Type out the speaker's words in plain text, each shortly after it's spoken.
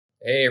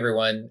Hey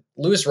everyone.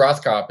 Louis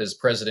Rothkopf is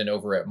president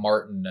over at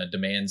Martin, a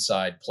demand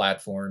side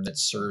platform that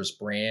serves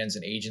brands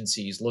and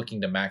agencies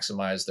looking to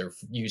maximize their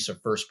use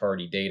of first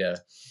party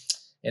data.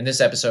 In this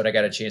episode, I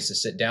got a chance to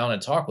sit down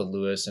and talk with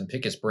Louis and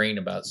pick his brain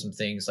about some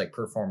things like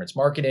performance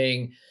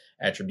marketing,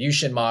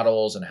 attribution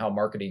models, and how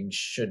marketing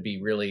should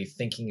be really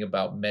thinking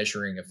about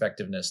measuring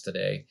effectiveness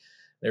today.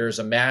 There's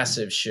a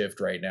massive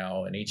shift right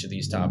now in each of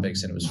these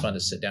topics, and it was fun to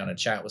sit down and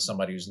chat with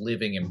somebody who's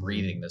living and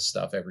breathing this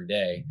stuff every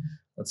day.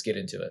 Let's get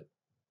into it.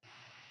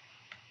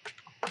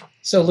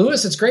 So,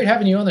 Lewis, it's great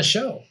having you on the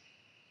show.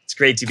 It's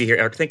great to be here,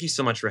 Eric. Thank you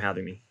so much for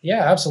having me.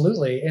 Yeah,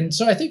 absolutely. And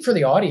so I think for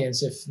the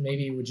audience, if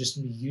maybe it would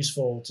just be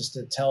useful just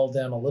to tell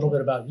them a little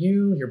bit about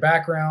you, your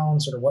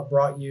background, sort of what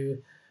brought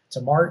you to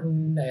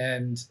Martin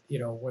and,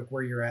 like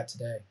where you're at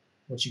today,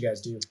 what you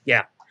guys do.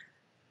 Yeah,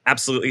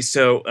 absolutely.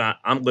 So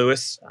I'm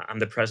Louis. I'm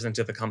the president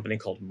of a company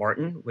called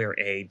Martin. We're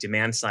a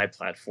demand side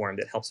platform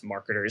that helps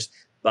marketers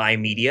buy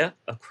media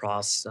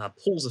across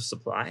pools of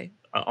supply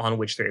on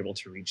which they're able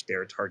to reach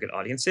their target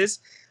audiences.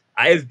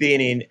 I've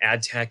been in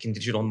ad tech and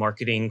digital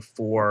marketing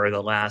for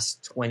the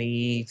last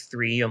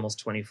 23, almost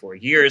 24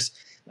 years.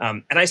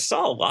 And I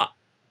saw a lot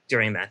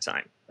during that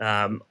time.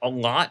 A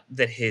lot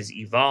that has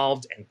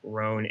evolved and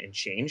grown and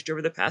changed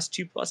over the past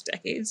 2+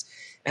 decades,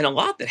 and a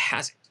lot that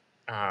hasn't,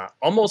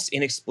 almost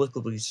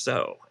inexplicably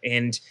so.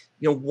 And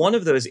one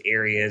of those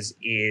areas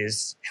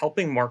is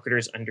helping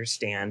marketers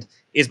understand,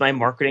 is my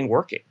marketing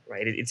working,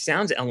 right? It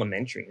sounds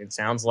elementary. It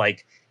sounds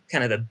like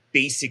kind of the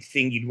basic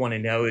thing you'd want to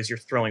know is you're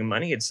throwing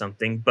money at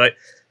something. But,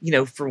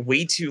 for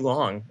way too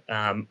long,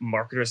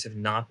 marketers have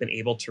not been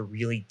able to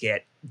really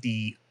get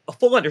a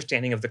full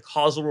understanding of the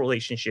causal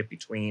relationship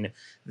between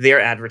their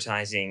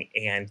advertising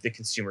and the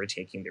consumer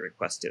taking the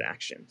requested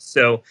action.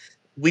 So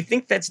we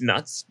think that's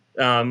nuts.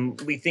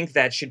 We think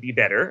that should be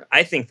better.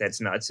 I think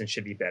that's nuts and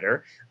should be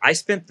better. I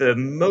spent the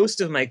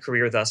most of my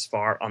career thus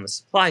far on the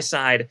supply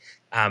side,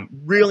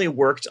 really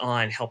worked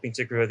on helping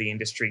to grow the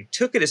industry,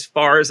 took it as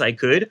far as I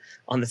could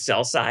on the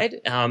sell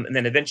side, and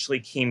then eventually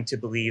came to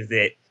believe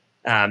that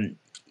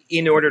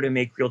in order to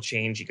make real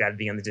change, you got to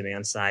be on the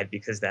demand side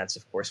because that's,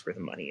 of course, where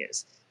the money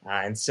is.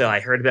 And so I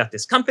heard about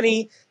this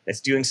company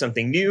that's doing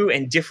something new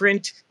and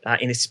different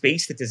in a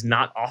space that does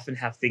not often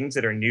have things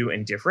that are new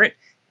and different.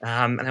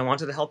 And I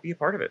wanted to help be a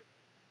part of it.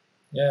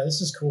 Yeah,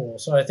 this is cool.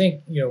 So I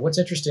think, what's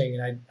interesting,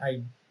 and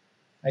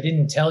I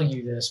didn't tell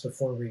you this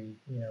before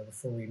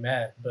we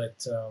met,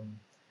 but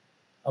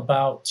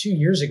about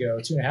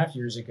 2.5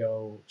 years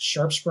ago,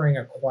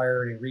 SharpSpring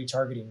acquired a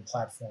retargeting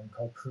platform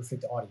called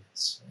Perfect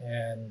Audience.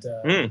 And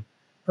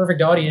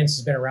Perfect Audience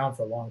has been around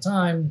for a long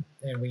time,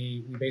 and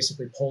we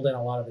basically pulled in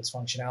a lot of its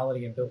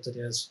functionality and built it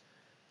as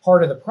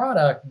part of the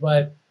product.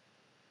 But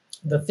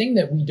the thing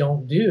that we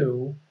don't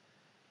do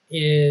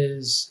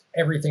is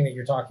everything that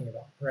you're talking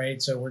about, right?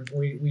 So what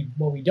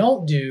we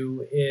don't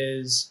do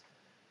is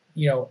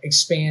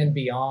expand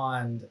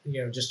beyond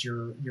just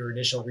your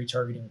initial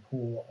retargeting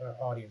pool,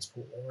 audience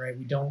pool, right?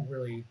 We don't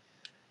really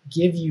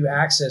give you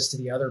access to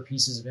the other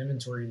pieces of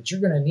inventory that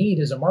you're going to need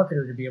as a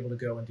marketer to be able to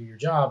go and do your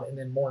job. And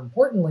then more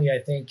importantly, I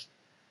think,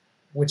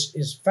 which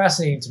is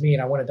fascinating to me,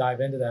 and I want to dive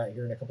into that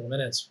here in a couple of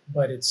minutes,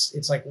 but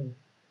it's like,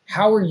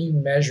 how are you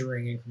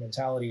measuring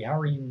incrementality? How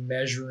are you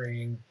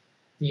measuring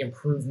the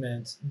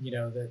improvement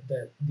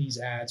that these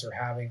ads are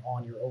having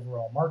on your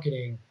overall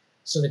marketing,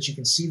 so that you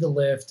can see the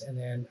lift and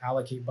then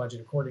allocate budget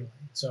accordingly?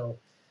 So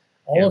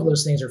all of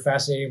those things are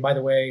fascinating. By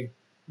the way,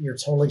 you're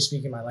totally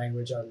speaking my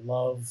language. I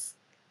love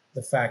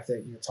the fact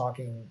that you're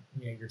talking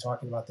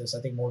about this.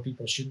 I think more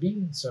people should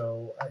be.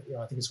 So I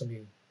think it's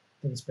going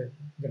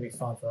to be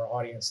fun for our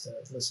audience to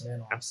listen in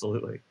on.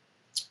 Absolutely.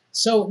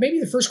 So maybe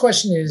the first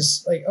question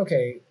is like,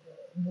 okay,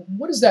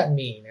 what does that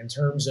mean in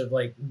terms of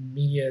like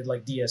media,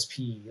 like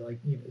DSP? Like,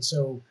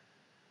 so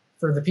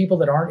for the people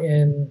that aren't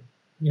in,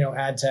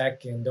 ad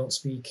tech and don't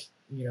speak,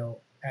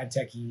 ad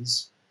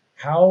techies,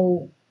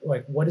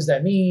 what does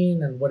that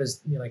mean? And what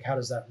is, how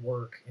does that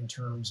work in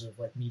terms of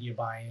like media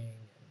buying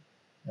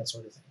and that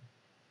sort of thing?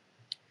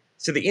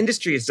 So the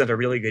industry has done a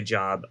really good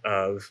job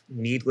of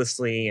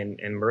needlessly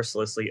and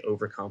mercilessly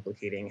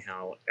overcomplicating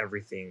how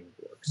everything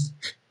works.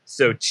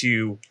 So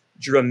to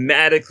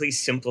dramatically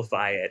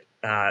simplify it,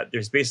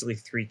 there's basically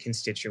three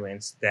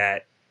constituents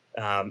that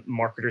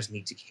marketers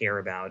need to care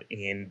about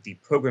in the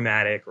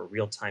programmatic or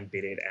real-time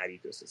bid ad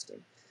ecosystem.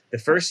 The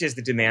first is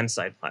the demand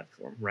side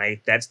platform, right?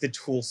 That's the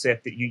tool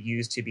set that you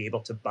use to be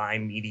able to buy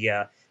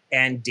media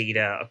and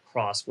data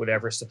across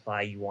whatever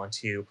supply you want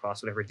to,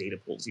 across whatever data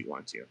pools you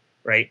want to,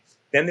 right?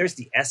 Then there's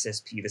the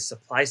SSP, the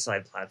supply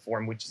side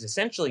platform, which is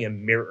essentially a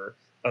mirror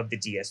of the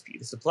DSP.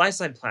 The supply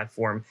side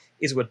platform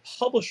is what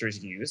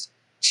publishers use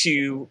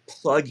to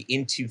plug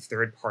into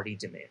third-party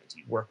demand.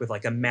 You work with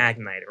like a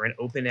Magnite or an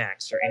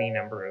OpenX or any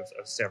number of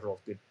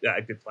several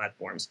good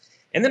platforms.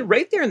 And then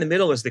right there in the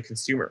middle is the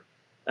consumer.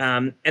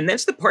 And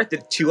that's the part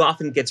that too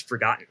often gets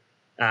forgotten.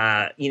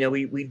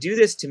 We do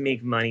this to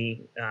make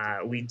money.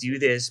 We do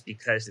this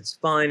because it's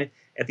fun.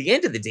 At the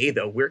end of the day,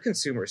 though, we're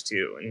consumers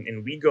too.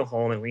 And we go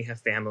home and we have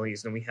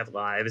families and we have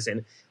lives.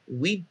 And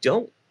we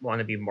don't want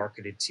to be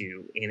marketed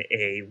to in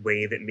a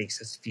way that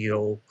makes us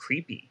feel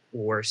creepy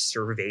or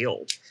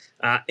surveilled.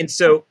 And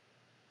so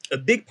a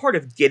big part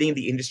of getting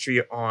the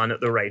industry on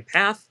the right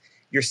path,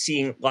 you're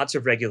seeing lots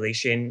of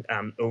regulation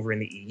over in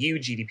the EU,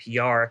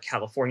 GDPR,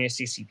 California,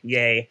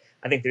 CCPA.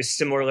 I think there's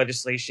similar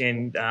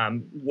legislation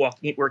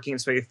working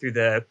its way through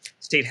the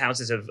state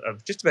houses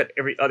of just about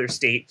every other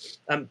state.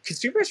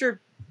 Consumers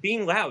are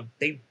being loud.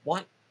 They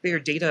want their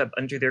data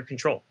under their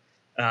control.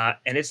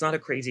 And it's not a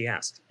crazy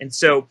ask. And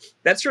so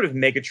that's sort of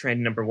mega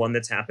trend number one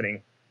that's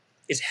happening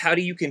is how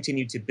do you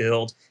continue to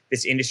build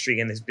this industry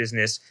and this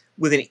business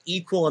with an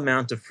equal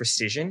amount of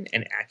precision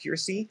and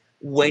accuracy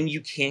when you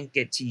can't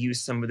get to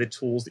use some of the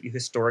tools that you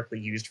historically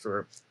used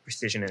for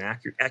precision and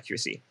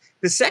accuracy.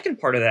 The second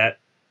part of that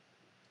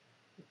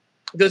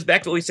goes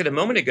back to what we said a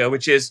moment ago,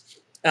 which is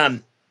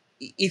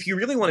if you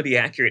really want to be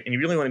accurate and you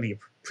really want to be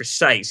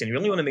precise and you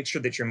really want to make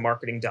sure that your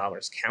marketing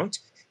dollars count,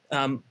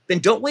 then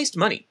don't waste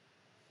money.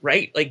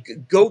 Right? Like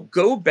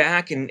go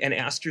back and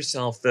ask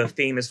yourself the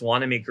famous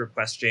Wanamaker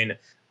question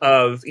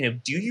of,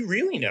 do you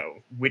really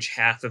know which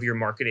half of your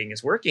marketing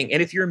is working?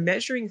 And if you're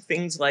measuring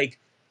things like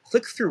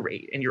click-through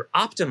rate and you're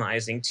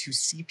optimizing to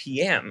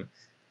CPM,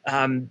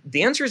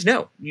 the answer is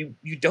no. You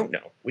don't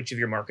know which of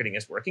your marketing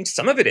is working.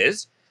 Some of it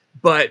is,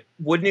 but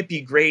wouldn't it be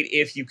great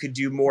if you could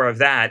do more of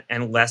that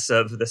and less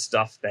of the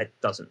stuff that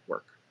doesn't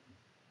work?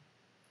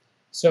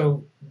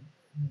 So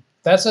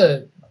that's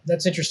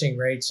interesting,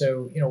 right?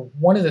 So,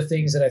 one of the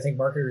things that I think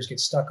marketers get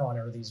stuck on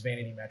are these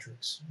vanity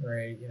metrics,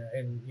 right?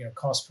 And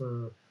cost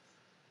per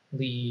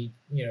lead,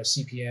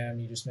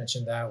 CPM, you just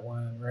mentioned that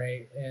one,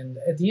 right? And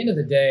at the end of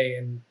the day,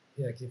 and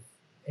like if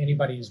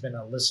anybody has been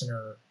a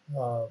listener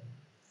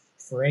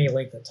for any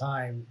length of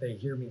time, they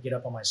hear me get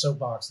up on my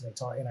soapbox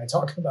and I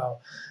talk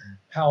about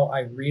how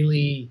I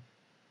really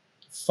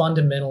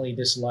fundamentally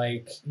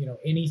dislike,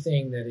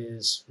 anything that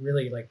is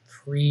really like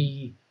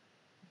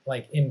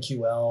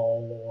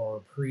MQL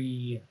or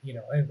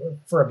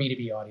for a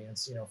B2B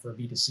audience, for a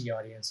B2C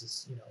audience,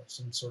 it's,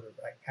 some sort of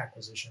like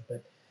acquisition.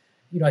 But,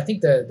 I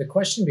think the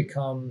question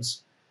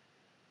becomes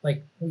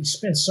like, we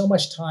spend so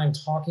much time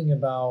talking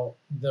about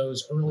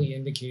those early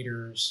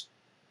indicators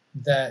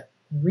that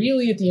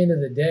really at the end of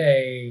the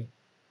day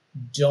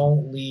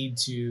don't lead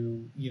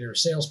to either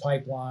sales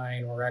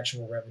pipeline or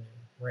actual revenue,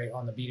 right?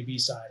 On the B2B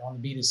side.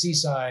 On the B2C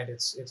side,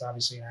 it's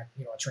obviously a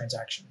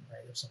transaction,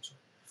 right, of some sort.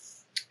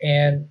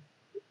 And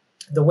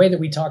the way that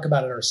we talk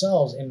about it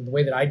ourselves and the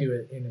way that I do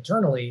it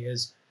internally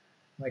is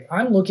like,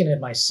 I'm looking at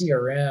my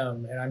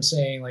CRM and I'm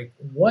saying like,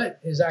 what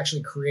is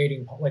actually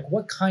creating, like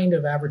what kind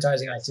of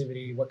advertising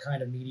activity, what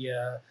kind of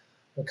media,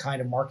 what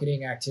kind of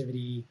marketing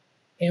activity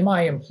am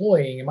I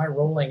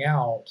rolling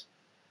out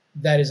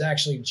that is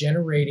actually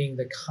generating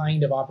the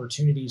kind of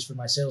opportunities for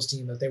my sales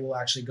team that they will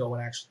actually go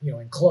and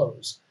and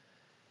close.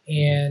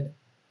 And,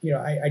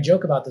 I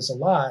joke about this a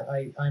lot.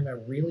 I'm a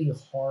really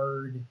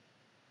hard,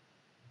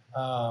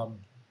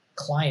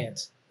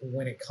 client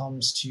when it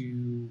comes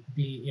to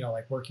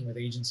like working with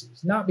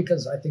agencies, not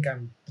because I think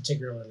I'm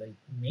particularly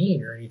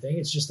mean or anything.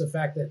 It's just the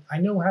fact that I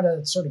know how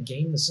to sort of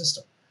game the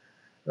system,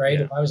 right?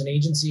 Yeah. If I was an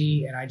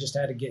agency and I just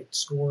had to get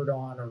scored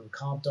on or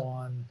comped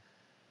on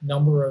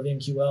number of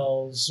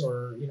MQLs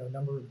or,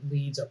 number of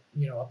leads up,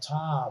 up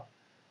top,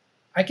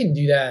 I can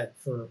do that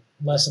for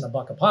less than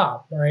 $1 a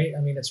pop, right? I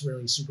mean, it's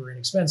really super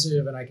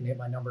inexpensive and I can hit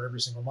my number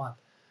every single month.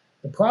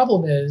 The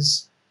problem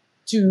is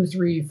 2,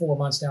 3, 4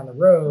 months down the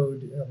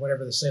road,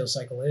 whatever the sales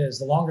cycle is,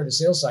 the longer the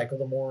sales cycle,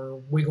 the more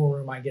wiggle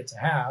room I get to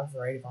have,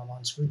 right? If I'm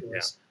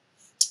unscrupulous.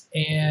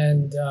 Yeah.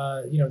 And,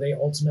 they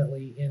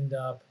ultimately end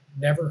up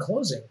never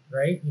closing,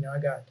 right? I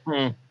got,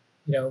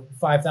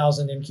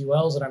 5,000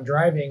 MQLs that I'm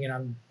driving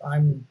and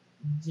I'm,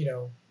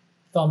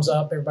 thumbs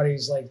up.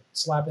 Everybody's like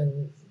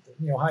slapping,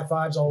 high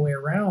fives all the way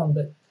around.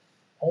 But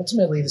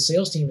ultimately the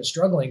sales team is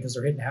struggling because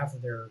they're hitting half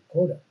of their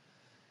quota.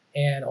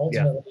 And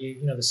ultimately,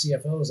 the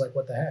CFO is like,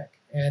 what the heck?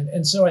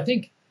 And so I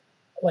think,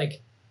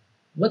 like,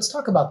 let's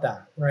talk about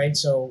that, right?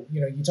 So,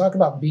 you talk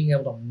about being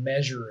able to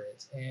measure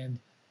it. And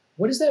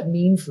what does that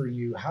mean for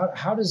you?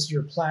 How does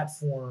your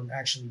platform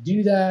actually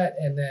do that?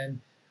 And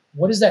then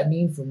what does that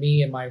mean for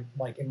me in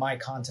my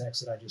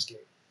context that I just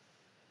gave?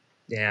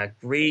 Yeah,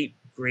 great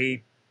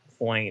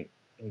point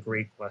and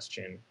great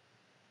question.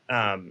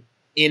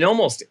 In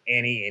almost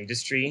any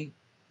industry,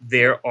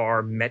 there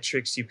are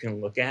metrics you can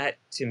look at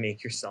to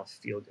make yourself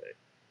feel good.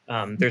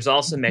 There's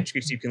also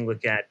metrics you can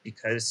look at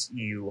because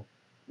you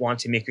want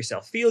to make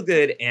yourself feel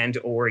good and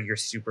or you're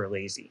super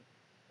lazy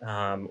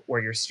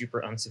or you're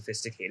super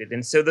unsophisticated.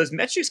 And so those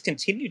metrics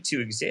continue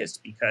to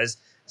exist because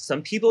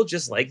some people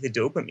just like the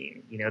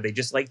dopamine. They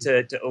just like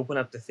to open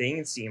up the thing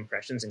and see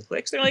impressions and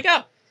clicks. They're like,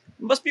 oh,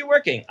 it must be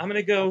working. I'm going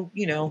to go,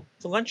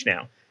 to lunch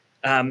now.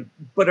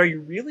 But are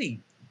you really,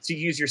 to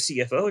use your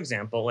CFO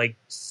example, like,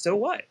 so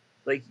what?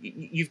 Like,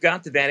 you've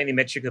got the vanity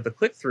metric of the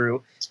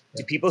click-through.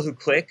 Do people who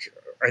click,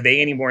 are they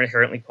any more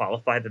inherently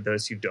qualified than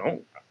those who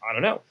don't? I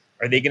don't know.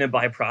 Are they going to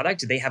buy a product?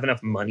 Do they have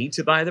enough money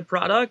to buy the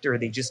product? Or are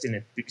they just an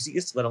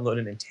enthusiast, let alone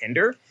an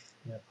intender?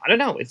 Yeah. I don't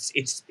know.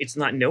 It's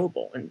not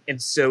knowable,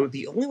 and so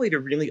the only way to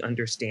really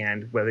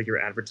understand whether your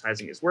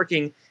advertising is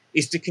working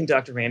is to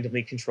conduct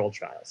randomly controlled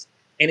trials.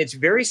 And it's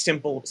very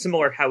simple,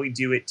 similar how we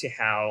do it to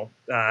how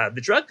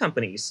the drug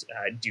companies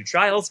do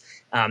trials.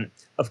 Um,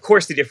 of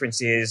course, the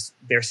difference is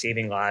they're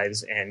saving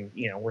lives, and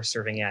we're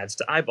serving ads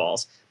to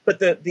eyeballs. But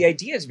the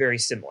idea is very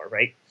similar,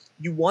 right?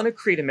 You want to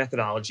create a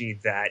methodology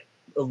that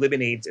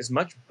eliminates as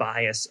much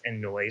bias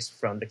and noise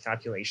from the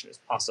calculation as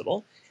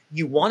possible.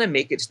 You want to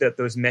make it so that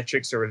those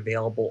metrics are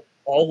available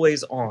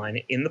always on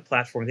in the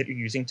platform that you're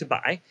using to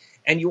buy.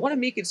 And you want to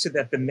make it so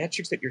that the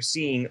metrics that you're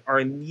seeing are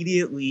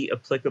immediately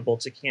applicable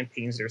to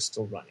campaigns that are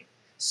still running.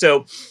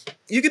 So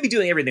you could be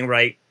doing everything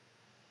right.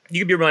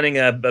 You could be running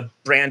a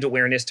brand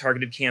awareness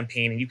targeted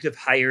campaign, and you could have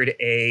hired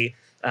a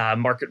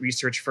market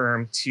research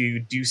firm to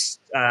do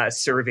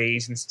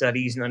surveys and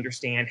studies and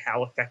understand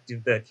how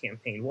effective the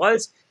campaign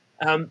was.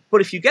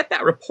 But if you get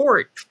that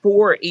report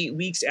 4 8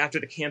 weeks after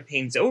the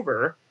campaign's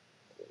over,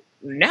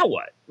 now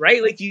what,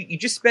 right? Like you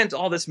just spent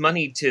all this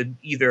money to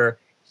either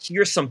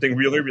hear something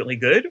really, really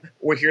good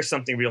or hear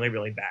something really,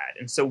 really bad.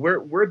 And so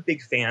we're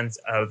big fans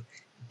of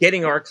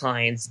getting our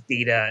clients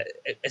data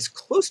as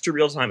close to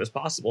real time as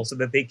possible so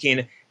that they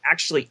can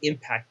actually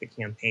impact the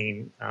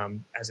campaign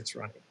as it's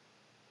running.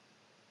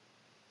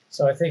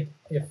 So I think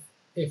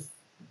if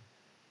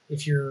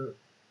if you're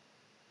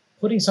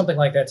putting something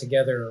like that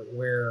together,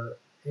 where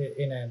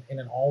in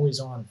an always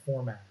on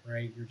format,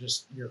 right?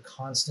 You're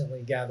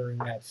constantly gathering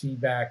that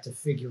feedback to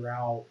figure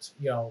out,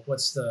 what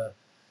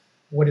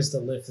is the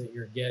lift that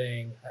you're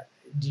getting.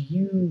 Do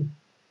you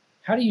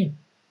how do you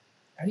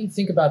how do you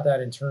think about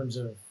that in terms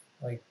of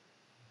like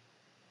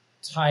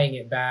tying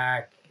it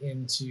back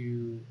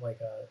into like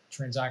a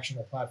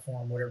transactional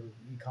platform, whatever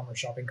e-commerce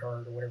shopping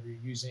cart or whatever you're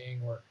using,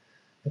 or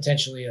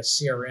potentially a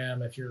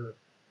CRM if you're,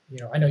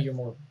 I know you're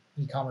more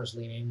e-commerce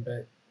leaning,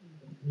 but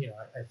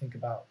I think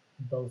about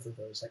both of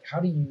those. Like, how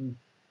do you,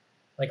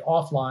 like,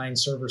 offline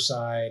server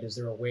side, is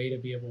there a way to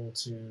be able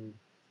to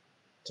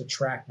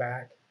track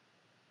back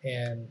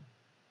and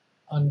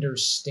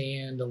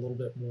understand a little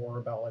bit more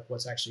about like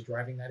what's actually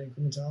driving that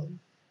incrementality?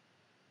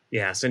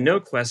 Yeah, so no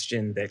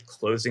question that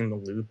closing the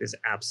loop is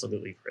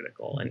absolutely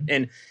critical. And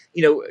Mm-hmm.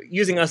 and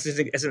using us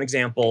as an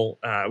example,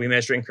 we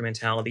measure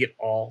incrementality at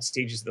all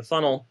stages of the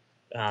funnel.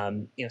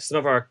 Some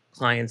of our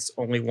clients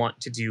only want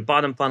to do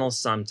bottom funnel,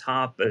 some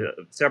top.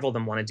 Several of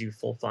them want to do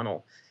full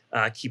funnel.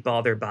 Keep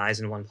all their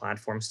buys in one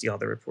platform, see all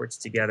the reports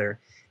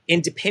together.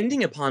 And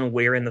depending upon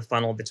where in the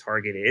funnel the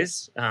target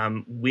is,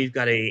 we've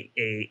got a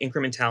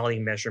incrementality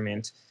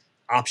measurement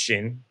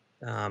option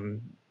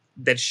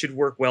that should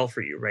work well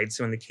for you, right?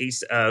 So in the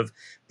case of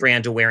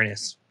brand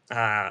awareness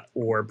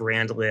or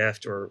brand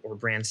lift or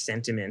brand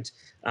sentiment,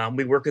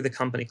 we work with a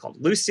company called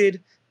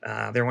Lucid.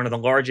 They're one of the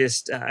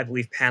largest, I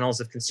believe,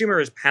 panels of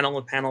consumers, panel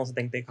of panels, I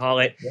think they call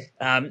it.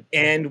 Yep.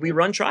 And we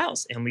run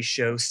trials, and we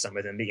show some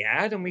of them the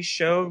ad, and we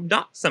show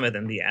not some of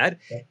them the ad.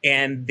 Yep.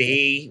 And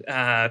they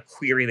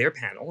query their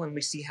panel, and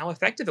we see how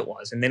effective it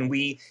was. And then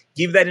we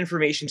give that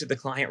information to the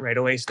client right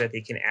away so that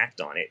they can act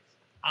on it.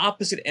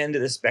 Opposite end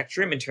of the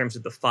spectrum in terms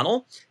of the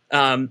funnel,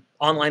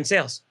 online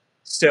sales.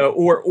 So,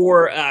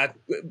 or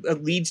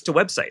leads to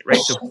website, right?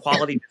 So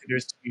quality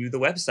visitors to the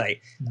website.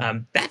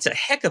 That's a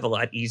heck of a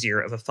lot easier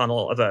of a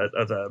funnel of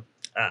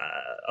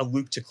a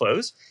loop to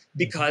close,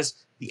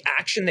 because the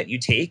action that you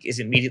take is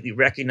immediately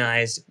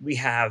recognized. We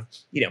have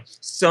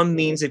some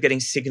means of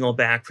getting signal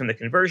back from the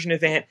conversion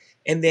event,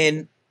 and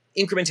then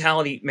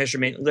incrementality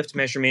measurement, lift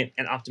measurement,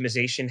 and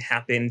optimization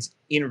happens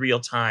in real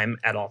time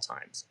at all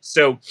times.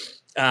 So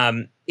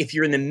if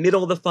you're in the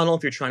middle of the funnel,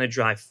 if you're trying to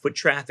drive foot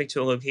traffic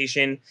to a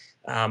location,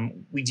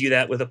 we do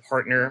that with a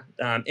partner.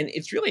 And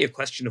it's really a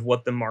question of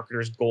what the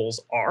marketer's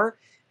goals are.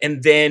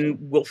 And then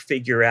we'll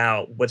figure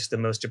out what's the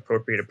most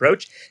appropriate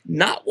approach,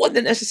 not one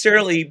that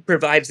necessarily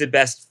provides the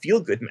best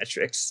feel-good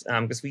metrics,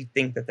 because we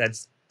think that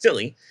that's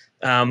silly.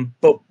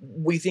 But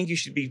we think you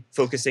should be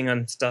focusing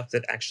on stuff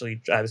that actually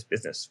drives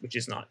business, which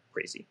is not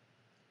crazy.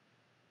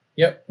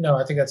 Yep. No,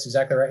 I think that's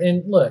exactly right.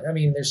 And look, I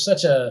mean, there's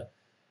such a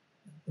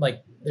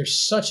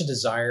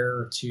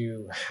desire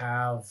to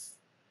have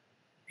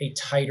a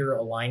tighter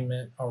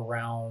alignment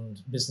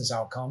around business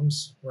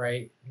outcomes,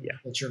 right? Yeah.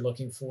 That you're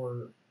looking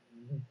for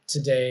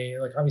today.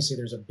 Like, obviously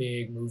there's a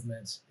big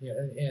movement,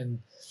 and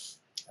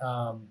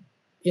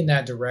in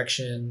that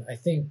direction. I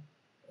think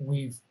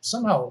we've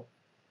somehow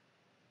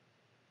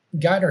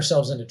gotten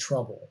ourselves into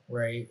trouble,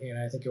 right? And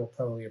I think you'll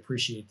probably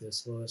appreciate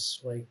this, Lewis.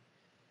 Like,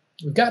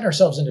 we've gotten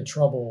ourselves into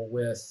trouble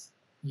with,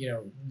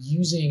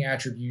 using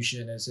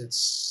attribution as it's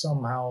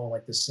somehow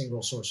like the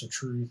single source of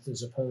truth,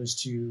 as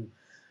opposed to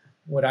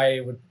what I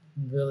would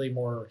really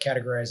more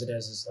categorize it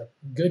as is like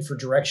good for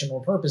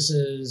directional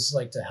purposes,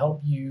 like to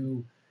help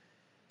you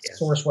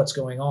source what's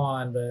going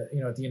on. But,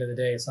 at the end of the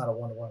day, it's not a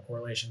one-to-one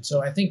correlation.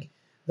 So I think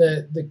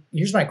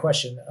here's my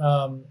question.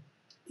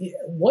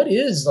 What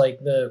is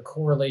like the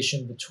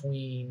correlation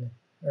between,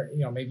 or,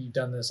 maybe you've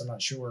done this, I'm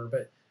not sure,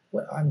 but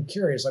I'm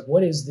curious, like,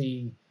 what is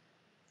the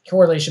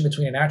correlation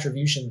between an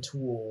attribution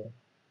tool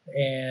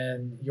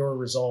and your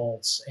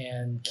results,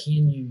 and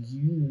can you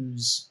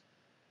use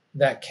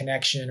that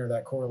connection or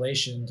that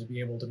correlation to be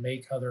able to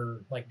make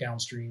other like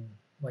downstream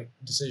like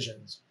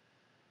decisions?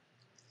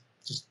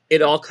 Just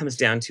It all comes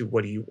down to,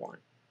 what do you want,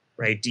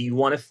 right? Do you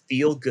want to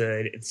feel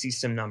good and see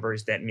some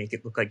numbers that make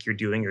it look like you're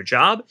doing your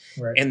job,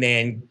 right. and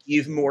then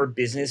give more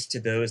business to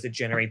those that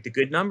generate the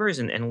good numbers,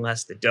 and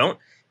less that don't?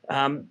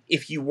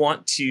 If you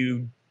want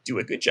to do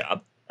a good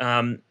job,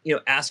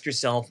 ask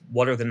yourself,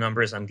 what are the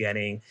numbers I'm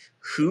getting?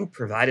 Who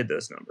provided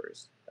those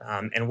numbers?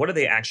 And what do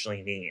they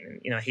actually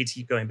mean? And, I hate to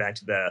keep going back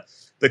to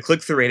the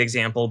click-through rate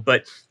example,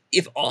 but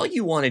if all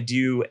you want to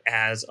do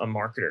as a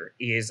marketer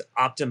is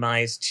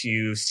optimize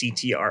to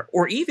CTR,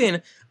 or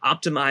even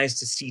optimize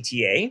to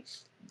CTA,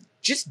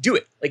 just do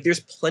it. Like,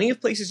 there's plenty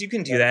of places you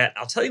can do that.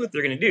 I'll tell you what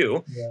they're going to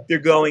do. Yeah. They're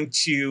going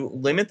to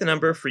limit the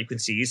number of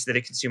frequencies that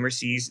a consumer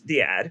sees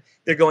the ad.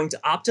 They're going to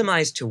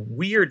optimize to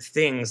weird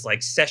things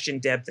like session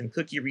depth and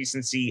cookie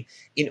recency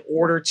in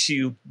order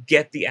to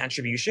get the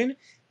attribution.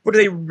 But are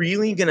they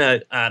really going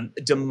to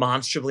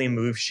demonstrably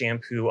move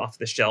shampoo off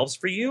the shelves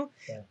for you?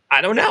 Yeah.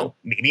 I don't know.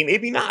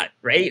 Maybe not,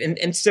 right?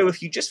 And so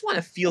if you just want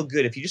to feel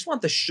good, if you just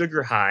want the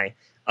sugar high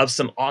of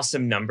some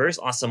awesome numbers,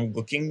 awesome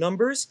looking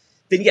numbers,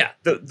 then yeah,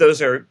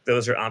 those are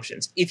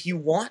options. If you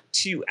want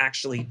to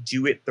actually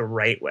do it the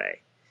right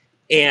way,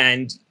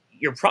 and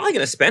you're probably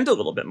going to spend a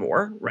little bit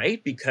more,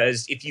 right?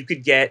 Because if you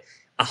could get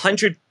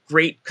 100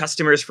 great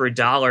customers for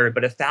 $1,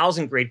 but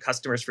 1,000 great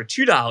customers for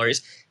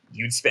 $2,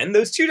 you'd spend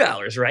those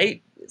 $2,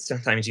 right?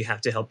 Sometimes you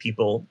have to help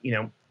people,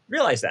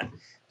 realize that.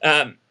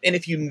 And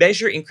if you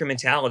measure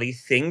incrementality,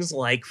 things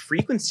like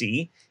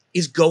frequency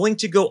is going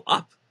to go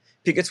up,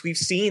 because we've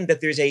seen that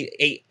there's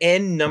a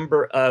n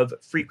number of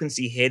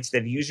frequency hits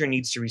that a user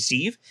needs to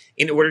receive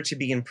in order to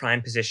be in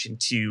prime position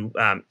to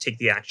take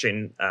the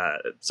action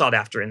sought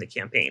after in the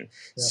campaign.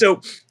 Yeah.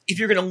 So if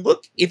you're going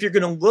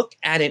to look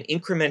at an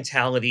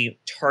incrementality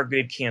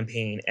targeted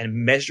campaign and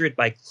measure it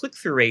by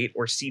click-through rate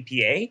or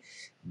CPA,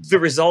 the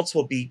results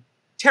will be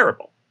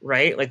terrible,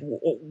 right? Like,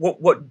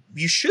 what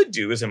you should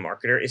do as a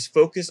marketer is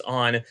focus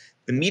on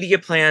the media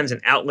plans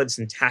and outlets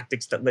and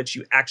tactics that let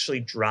you actually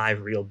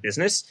drive real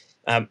business.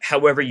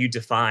 However you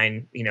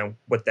define,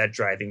 what that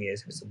driving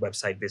is, if it's a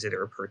website visit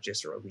or a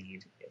purchase or a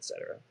lead,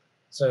 etc.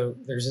 So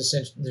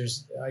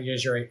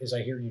as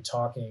I hear you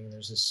talking,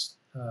 there's this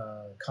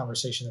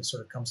conversation that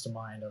sort of comes to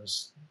mind. I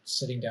was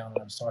sitting down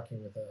and I was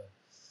talking with a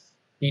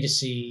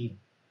B2C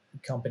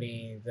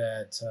company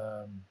that,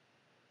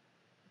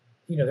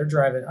 they're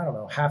driving, I don't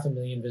know,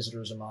 500,000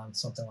 visitors a month,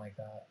 something like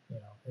that.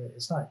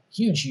 It's not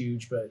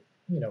huge, but,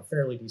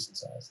 fairly decent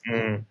sized.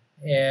 Mm.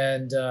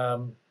 And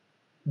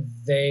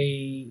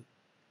the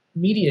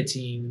media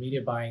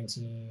buying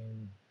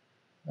team,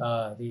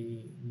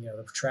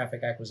 the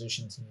traffic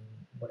acquisition team,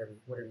 whatever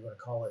you want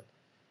to call it,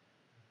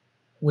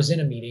 was in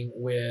a meeting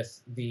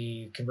with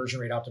the conversion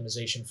rate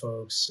optimization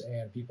folks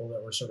and people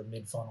that were sort of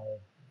mid funnel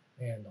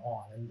and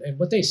on. And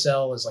what they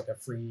sell is like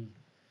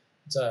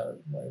it's a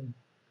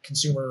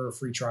consumer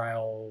free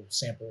trial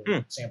sample.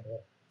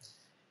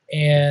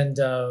 And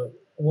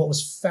what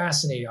was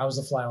fascinating, I was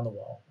the fly on the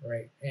wall,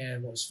 right?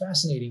 And what was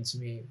fascinating to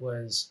me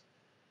was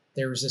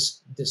there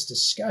was this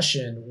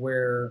discussion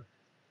where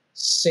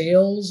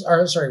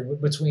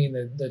between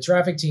the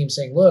traffic team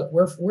saying, look,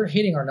 we're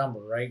hitting our number,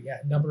 right? Yeah,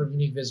 number of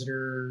unique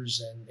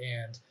visitors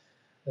and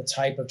the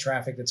type of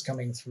traffic that's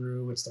coming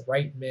through. It's the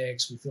right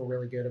mix. We feel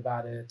really good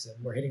about it,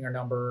 and we're hitting our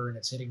number, and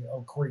it's hitting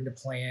according to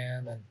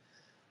plan. And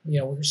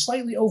we're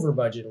slightly over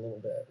budget a little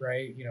bit,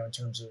 right? In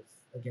terms of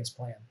against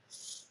plan.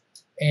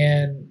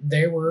 And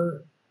they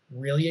were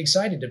really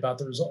excited about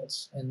the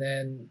results. And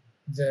then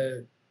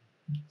the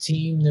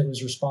team that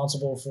was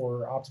responsible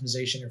for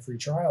optimization and free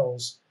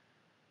trials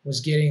was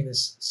getting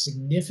this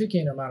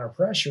significant amount of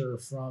pressure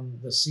from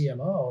the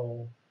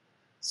CMO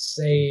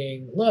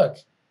saying, look,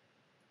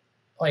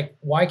 like,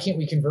 why can't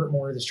we convert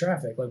more of this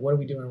traffic? Like, what are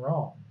we doing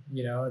wrong?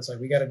 It's like,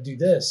 we got to do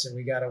this, and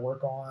we got to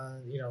work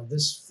on,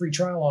 this free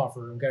trial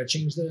offer. We got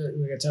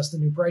to test the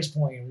new price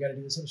point, and we got to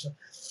do this other stuff.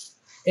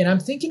 And I'm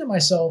thinking to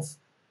myself,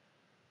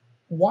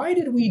 why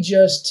did we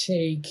just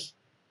take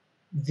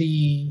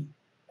the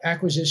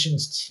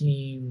acquisitions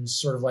team's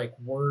sort of like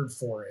word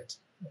for it?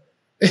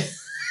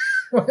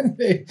 When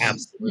they,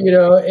 Absolutely.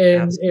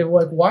 And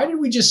like, why did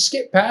we just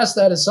skip past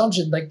that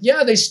assumption? Like,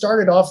 yeah, they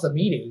started off the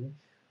meeting,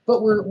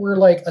 but we're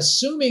like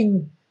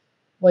assuming,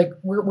 like,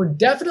 we're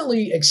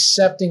definitely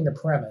accepting the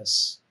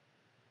premise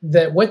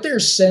that what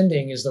they're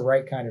sending is the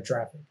right kind of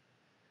traffic.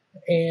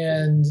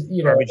 And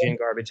garbage in,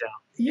 garbage out.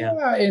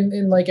 Yeah,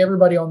 and like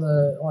everybody on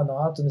the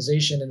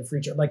optimization and the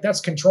free, like,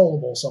 that's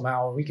controllable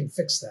somehow, and we can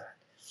fix that.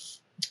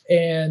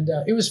 And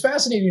it was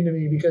fascinating to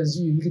me because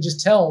you could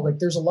just tell, like,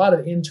 there's a lot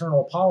of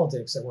internal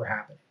politics that were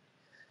happening.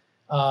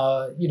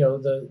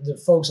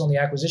 The folks on the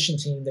acquisition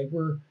team, they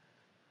were,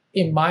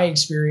 in my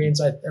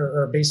experience,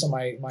 or based on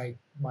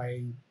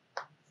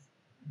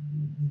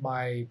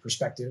my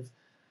perspective,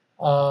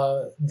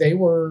 they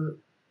were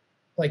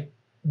like,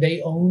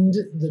 they owned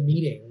the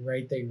meeting,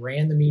 right? They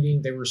ran the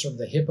meeting. They were sort of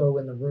the hippo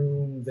in the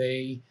room.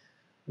 They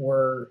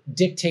were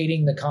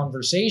dictating the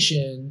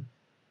conversation,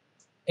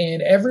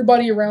 and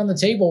everybody around the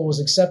table was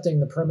accepting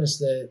the premise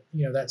that,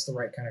 that's the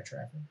right kind of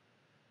traffic.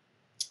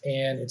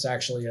 And it's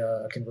actually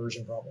a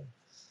conversion problem.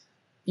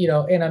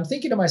 And I'm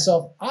thinking to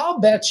myself, I'll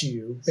bet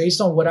you,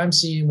 based on what I'm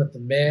seeing with the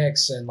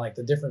mix and like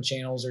the different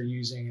channels they're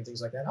using and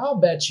things like that, I'll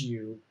bet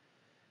you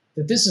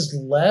that this is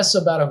less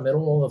about a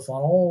middle of the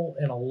funnel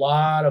and a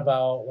lot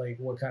about like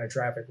what kind of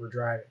traffic we're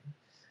driving.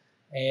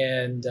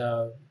 And,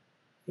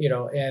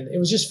 and it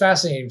was just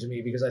fascinating to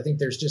me because I think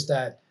there's just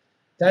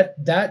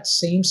that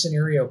same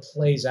scenario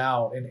plays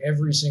out in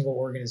every single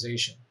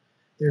organization.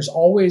 There's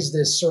always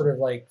this sort of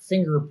like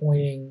finger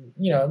pointing,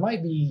 it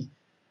might be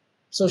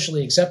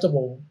socially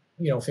acceptable,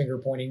 finger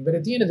pointing, but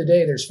at the end of the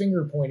day, there's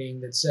finger pointing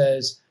that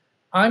says,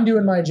 I'm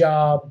doing my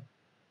job,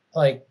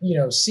 like,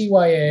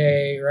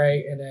 CYA,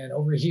 right? And then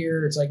over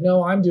here, it's like,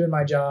 no, I'm doing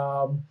my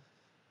job,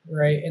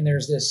 right? And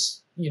there's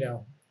this,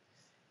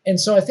 and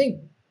so I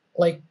think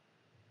like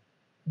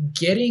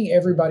getting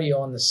everybody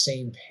on the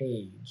same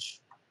page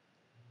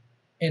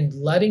and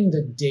letting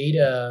the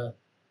data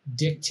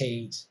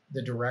dictate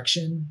the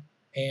direction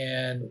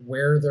and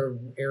where the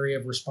area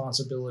of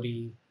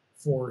responsibility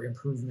for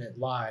improvement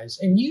lies.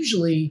 And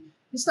usually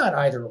it's not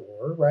either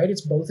or, right?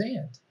 It's both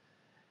and.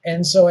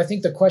 And so I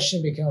think the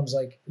question becomes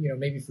like,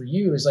 maybe for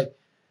you is like,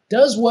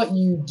 does what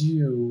you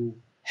do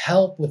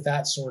help with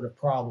that sort of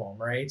problem,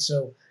 right?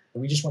 So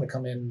we just want to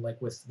come in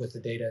like with the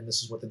data, and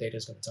this is what the data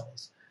is going to tell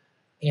us.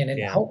 And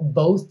help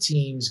both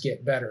teams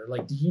get better.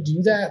 Like, do you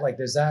do that? Like,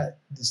 does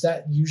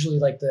that usually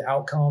like the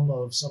outcome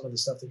of some of the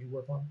stuff that you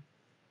work on?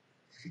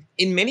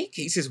 In many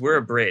cases, we're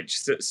a bridge.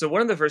 So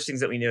one of the first things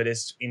that we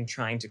noticed in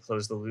trying to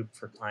close the loop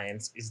for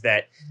clients is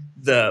that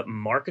the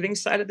marketing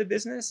side of the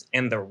business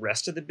and the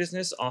rest of the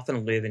business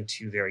often live in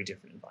two very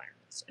different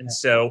environments. And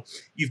so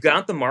you've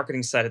got the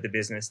marketing side of the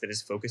business that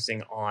is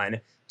focusing on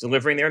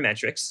delivering their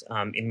metrics.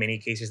 In many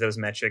cases, those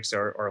metrics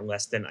are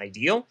less than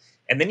ideal.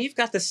 And then you've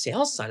got the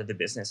sales side of the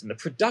business and the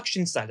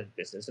production side of the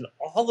business and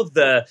all of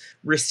the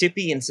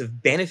recipients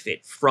of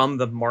benefit from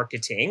the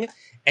marketing,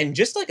 and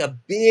just like a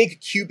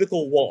big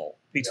cubicle wall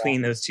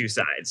between those two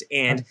sides.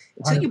 And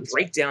until you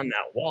break down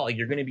that wall,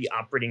 you're going to be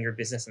operating your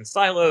business in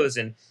silos.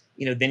 And,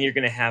 then you're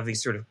going to have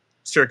these sort of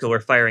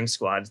circular firing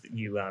squads that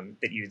you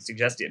had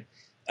suggested.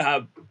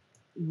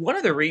 One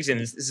of the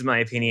reasons, this is my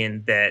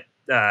opinion, that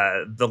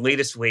the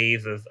latest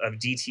wave of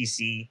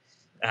DTC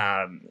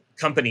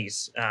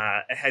companies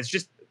has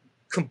just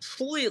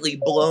completely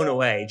blown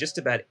away just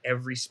about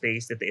every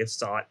space that they have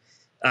sought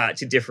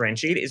to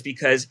differentiate is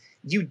because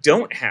you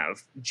don't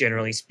have,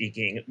 generally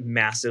speaking,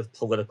 massive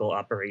political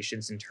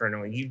operations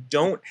internally. You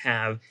don't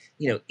have,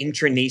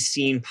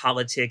 internecine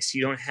politics.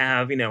 You don't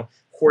have,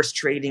 horse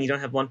trading. You don't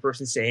have one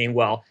person saying,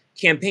 well,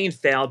 campaign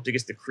failed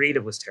because the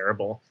creative was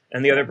terrible,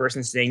 and the other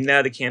person saying,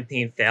 no, the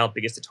campaign failed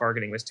because the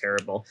targeting was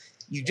terrible.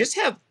 You just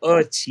have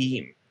a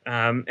team.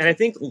 And I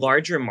think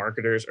larger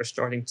marketers are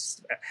started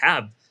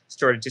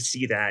to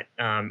see that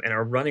and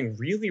are running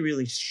really,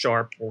 really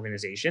sharp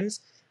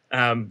organizations,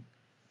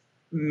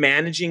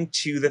 managing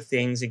to the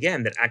things,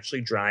 again, that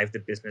actually drive the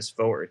business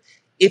forward.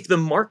 If the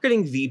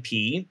marketing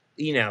VP,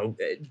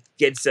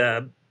 gets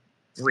a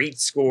great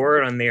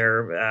score on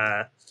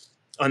their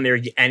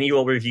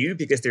annual review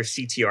because their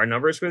CTR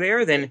numbers were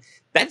there, then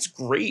that's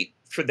great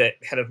for the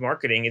head of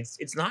marketing.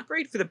 It's not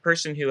great for the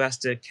person who has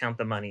to count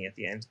the money at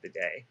the end of the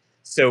day.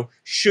 So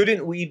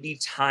shouldn't we be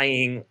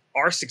tying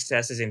our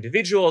success as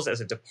individuals,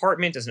 as a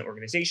department, as an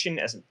organization,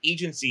 as an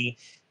agency,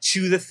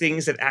 to the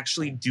things that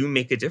actually do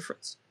make a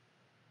difference?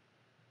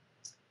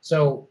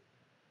 So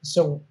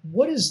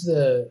what does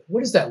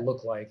that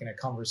look like in a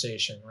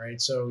conversation,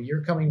 right? So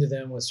you're coming to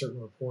them with certain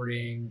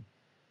reporting,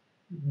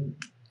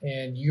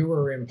 and you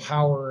are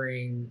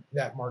empowering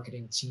that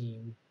marketing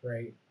team,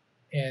 right?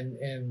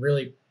 And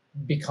really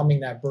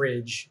becoming that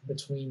bridge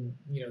between,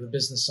 the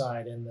business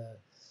side and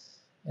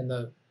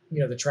the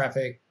the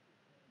traffic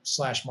 /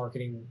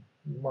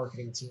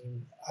 marketing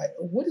team.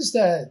 What does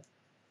that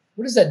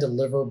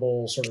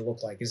deliverable sort of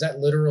look like? Is that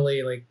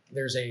literally like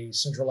there's a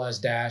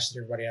centralized dash that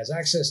everybody has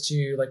access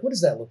to? Like, what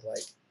does that look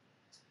like?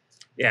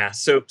 Yeah.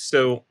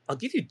 So I'll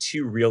give you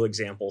two real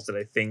examples that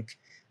I think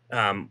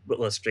will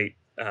illustrate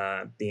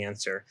the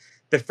answer.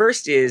 The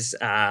first is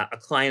a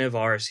client of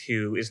ours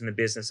who is in the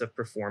business of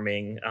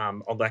performing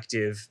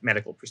elective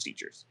medical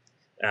procedures.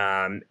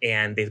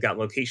 And they've got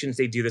locations.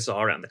 They do this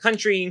all around the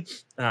country.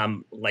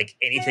 Like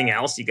anything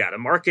else, you got to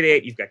market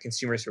it. You've got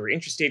consumers who are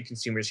interested,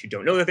 consumers who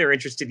don't know that they're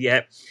interested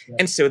yet. Yeah.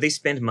 And so they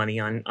spend money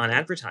on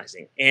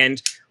advertising.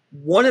 And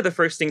one of the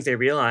first things they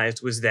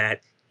realized was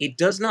that it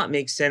does not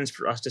make sense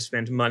for us to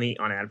spend money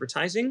on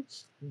advertising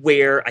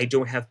where I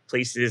don't have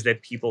places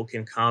that people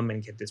can come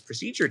and get this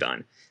procedure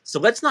done. So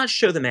let's not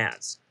show them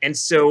ads. And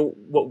so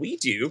what we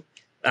do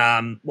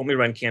when we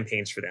run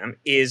campaigns for them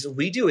is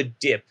we do a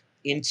dip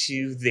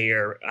into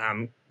their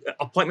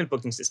appointment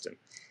booking system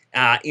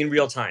in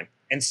real time.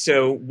 And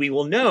so we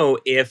will know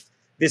if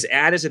this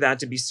ad is about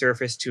to be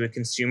surfaced to a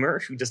consumer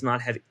who does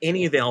not have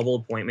any available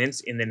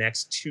appointments in the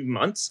next 2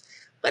 months,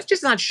 let's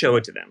just not show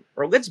it to them,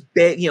 or let's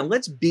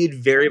bid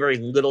very, very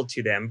little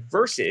to them,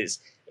 versus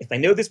if I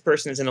know this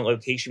person is in a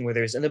location where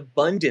there's an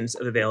abundance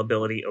of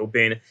availability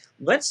open,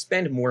 let's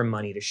spend more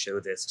money to show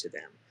this to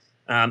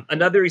them.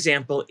 Another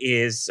example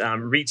is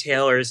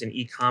retailers and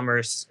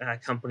e-commerce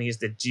companies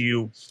that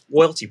do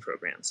loyalty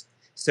programs.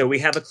 So we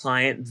have a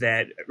client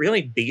that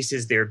really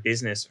bases their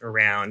business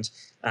around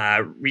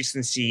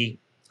recency,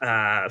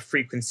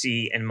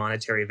 frequency, and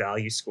monetary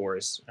value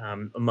scores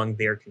among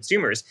their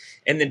consumers.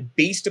 And then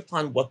based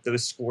upon what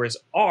those scores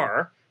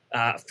are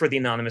for the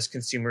anonymous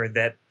consumer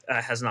that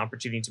has an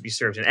opportunity to be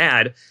served an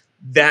ad,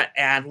 that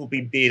ad will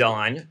be bid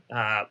on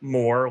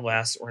more or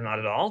less or not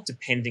at all,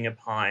 depending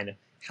upon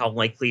how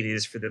likely it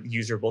is for the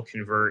user will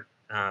convert,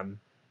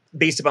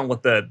 based upon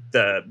what the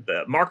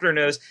marketer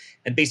knows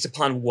and based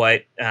upon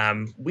what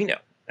we know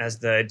as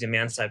the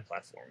demand side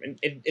platform.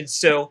 And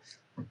so,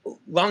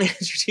 long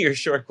answer to your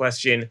short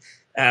question,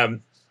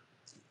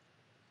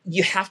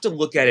 you have to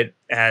look at it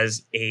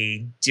as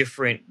a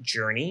different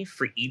journey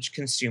for each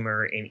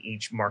consumer in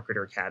each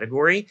marketer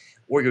category,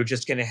 or you're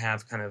just going to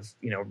have kind of,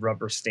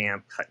 rubber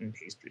stamp cut and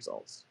paste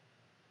results.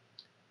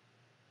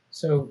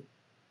 So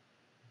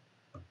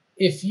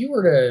if you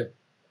were to,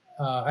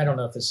 I don't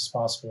know if this is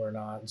possible or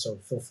not, and so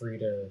feel free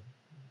to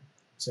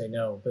say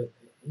no, but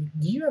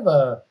do you have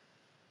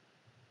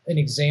an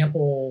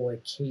example, a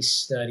case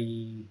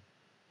study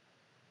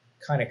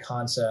kind of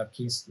concept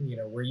case,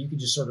 where you could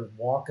just sort of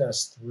walk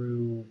us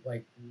through,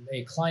 like,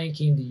 a client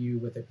came to you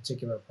with a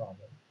particular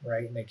problem,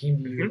 right? And they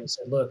came to you and they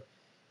said, look,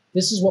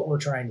 this is what we're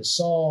trying to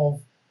solve,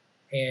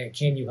 and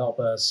can you help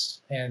us?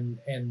 And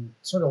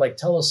sort of like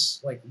tell us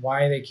like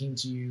why they came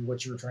to you,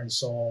 what you were trying to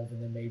solve,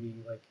 and then maybe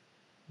like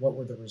what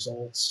were the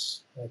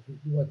results? Like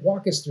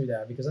walk us through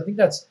that, because I think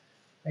that's,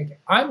 like,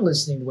 I'm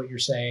listening to what you're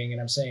saying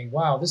and I'm saying,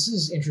 wow, this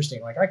is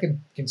interesting. Like I could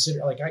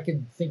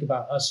think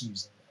about us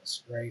using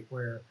this, right?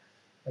 Where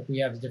like we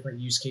have different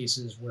use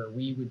cases where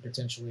we would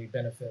potentially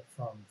benefit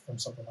from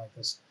something like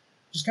this.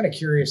 Just kind of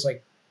curious,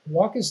 like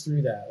walk us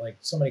through that. Like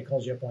somebody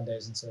calls you up one day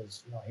and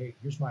says, hey,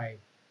 here's my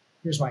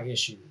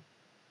issue.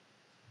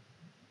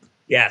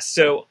 Yeah,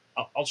 so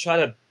I'll try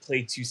to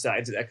play two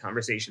sides of that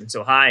conversation.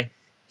 So, hi,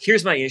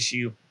 here's my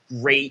issue.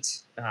 Great.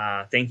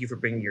 Thank you for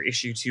bringing your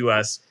issue to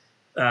us.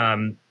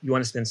 You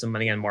want to spend some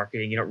money on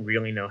marketing. You don't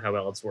really know how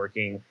well it's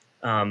working.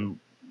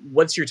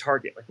 What's your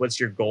target? Like, what's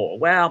your goal?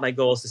 Well, my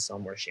goal is to sell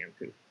more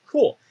shampoo.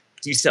 Cool.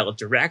 Do you sell it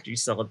direct? Do you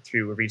sell it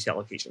through a retail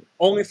location?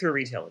 Only through a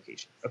retail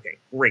location. Okay,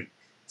 great.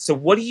 So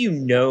what do you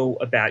know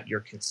about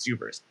your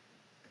consumers?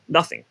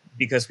 Nothing,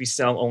 because we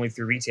sell only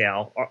through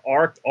retail.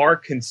 Our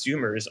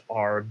consumers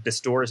are the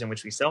stores in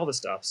which we sell the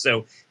stuff.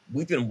 So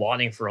we've been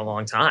wanting for a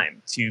long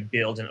time to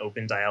build an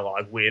open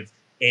dialogue with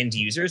end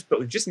users, but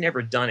we've just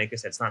never done it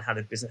because that's not how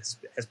the business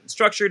has been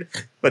structured.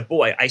 But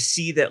boy, I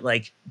see that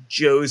like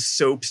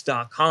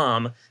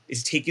joessoaps.com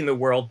is taking the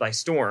world by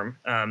storm,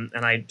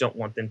 and I don't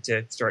want them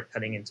to start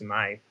cutting into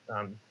my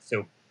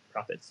soap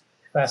profits.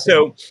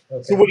 So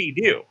what do you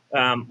do?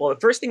 Well,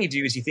 the first thing you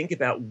do is you think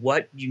about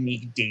what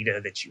unique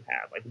data that you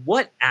have. Like,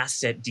 what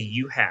asset do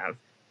you have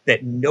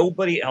that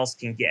nobody else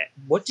can get?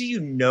 What do you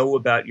know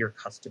about your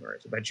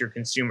customers, about your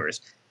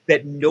consumers,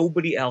 that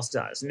nobody else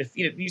does? And if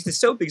you use the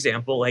soap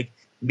example, like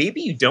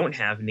maybe you don't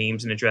have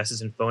names and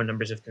addresses and phone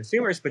numbers of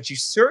consumers, but you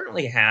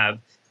certainly have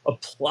a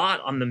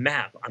plot on the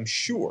map, I'm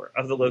sure,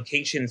 of the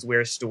locations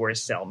where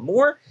stores sell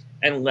more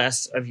and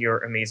less of your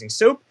amazing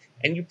soap.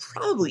 And you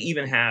probably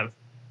even have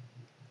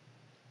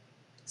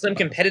some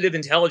competitive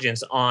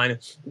intelligence on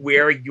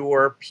where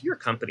your peer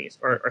companies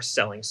are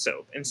selling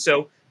soap. And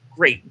so,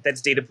 great,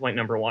 that's data point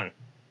number one.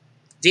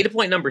 Data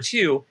point number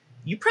two,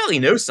 you probably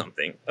know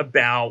something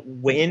about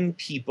when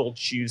people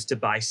choose to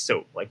buy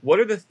soap. Like, what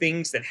are the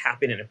things that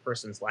happen in a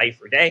person's life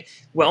or day?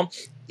 Well,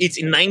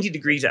 it's 90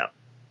 degrees out,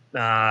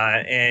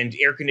 and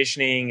air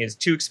conditioning is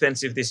too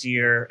expensive this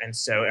year, and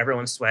so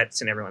everyone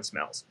sweats and everyone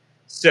smells.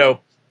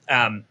 So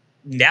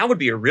now would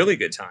be a really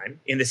good time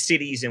in the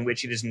cities in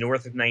which it is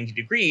north of 90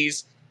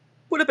 degrees,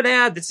 put up an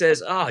ad that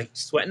says, oh, you're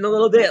sweating a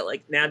little bit.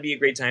 Like, now would be a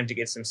great time to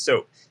get some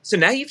soap. So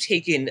now you've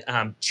taken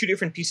two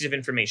different pieces of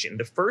information.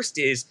 The first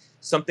is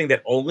something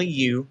that only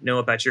you know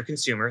about your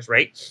consumers,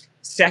 right?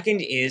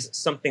 Second is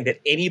something that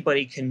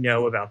anybody can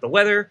know about the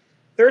weather.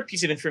 Third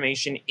piece of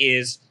information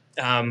is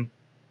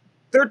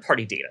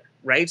third-party data,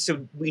 right?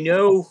 So we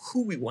know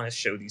who we want to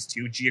show these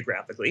to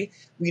geographically.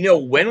 We know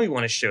when we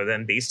want to show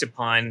them based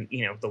upon,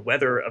 the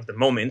weather of the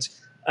moment.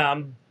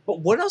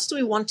 But what else do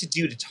we want to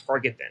do to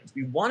target them? Do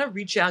we want to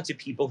reach out to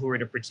people who are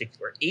in a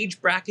particular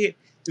age bracket?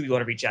 Do we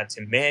want to reach out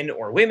to men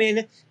or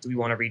women? Do we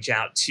want to reach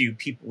out to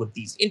people with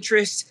these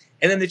interests?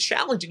 And then the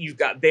challenge that you've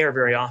got there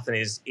very often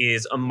is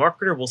a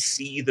marketer will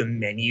see the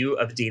menu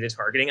of data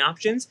targeting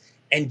options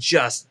and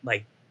just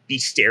like be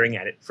staring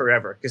at it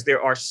forever, because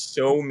there are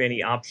so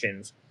many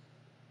options,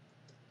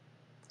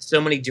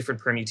 so many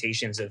different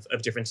permutations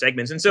of different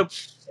segments. And so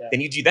then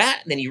you do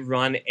that, and then you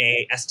run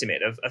a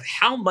estimate of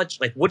how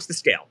much, like, what's the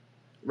scale,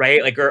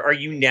 right? Like, are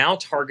you now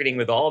targeting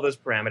with all of those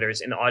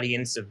parameters an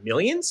audience of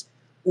millions,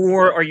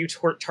 or are you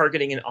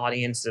targeting an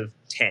audience of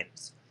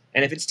tens?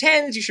 And if it's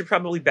tens, you should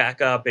probably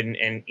back up and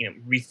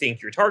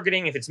rethink your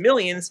targeting. If it's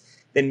millions,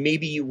 then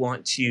maybe you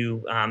want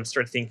to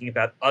start thinking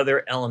about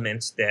other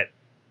elements that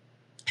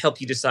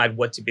help you decide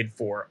what to bid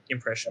for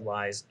impression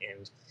wise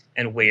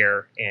and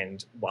where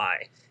and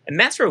why. And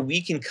that's where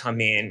we can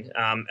come in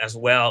as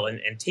well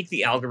and take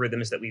the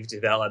algorithms that we've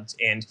developed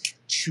and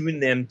tune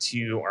them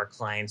to our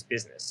clients'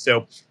 business.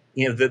 So,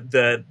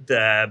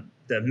 the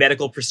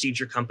medical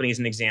procedure company is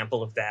an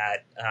example of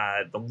that.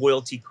 The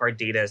loyalty card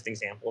data is an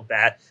example of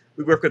that.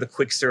 We work with a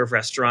quick serve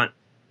restaurant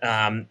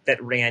that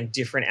ran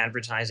different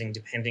advertising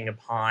depending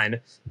upon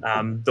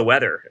the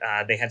weather.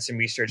 They had some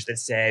research that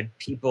said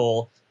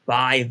people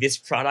buy this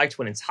product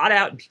when it's hot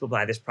out and people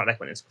buy this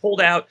product when it's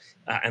cold out,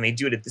 and they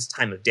do it at this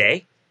time of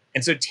day.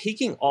 And so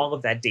taking all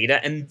of that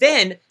data and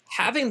then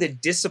having the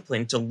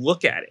discipline to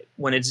look at it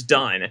when it's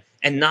done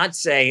and not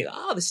say,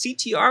 oh, the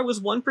CTR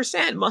was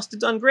 1%, must have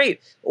done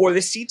great. Or the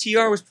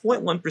CTR was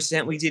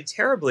 0.1%, we did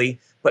terribly.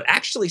 But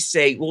actually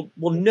say, well,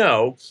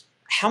 no,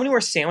 how many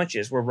more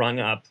sandwiches were rung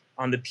up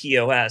on the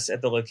POS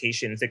at the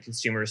locations that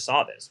consumers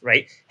saw this,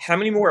 right? How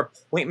many more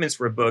appointments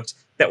were booked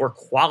that were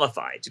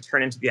qualified to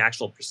turn into the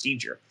actual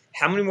procedure?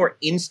 How many more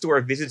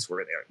in-store visits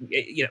were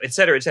there? Et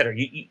cetera, et cetera.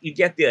 You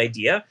get the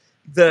idea.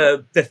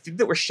 The thing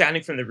that we're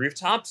shouting from the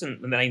rooftops,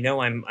 and that I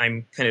know I'm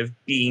kind of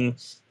being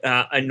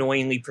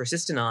annoyingly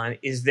persistent on,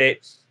 is that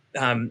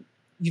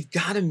you've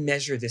got to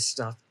measure this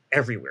stuff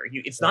everywhere.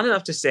 It's not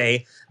enough to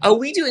say, oh,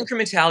 we do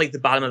incrementality at the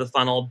bottom of the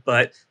funnel,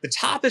 but the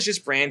top is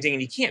just branding,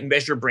 and you can't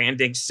measure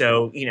branding,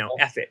 so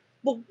F it.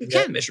 Well, you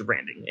can measure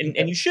branding,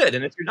 and you should.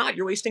 And if you're not,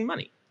 you're wasting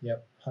money.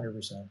 Yep,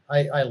 100%.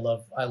 I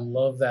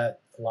love that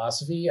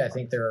philosophy. I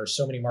think there are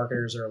so many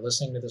marketers that are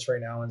listening to this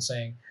right now and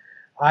saying,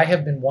 I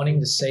have been wanting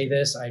to say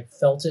this. I've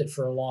felt it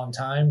for a long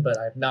time, but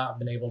I've not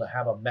been able to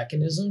have a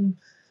mechanism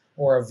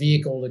or a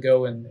vehicle to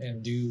go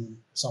and do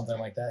something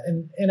like that.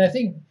 And I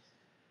think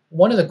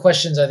one of the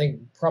questions I think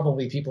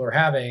probably people are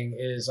having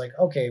is like,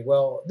 okay,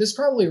 well, this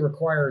probably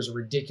requires a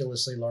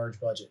ridiculously large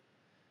budget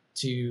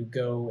to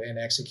go and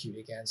execute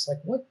against. Like,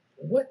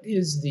 what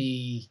is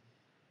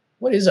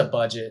a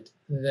budget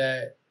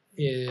that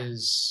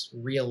is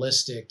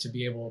realistic to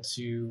be able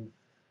to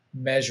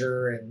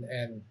measure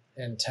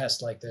and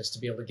test like this, to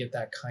be able to get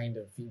that kind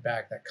of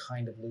feedback, that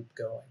kind of loop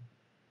going?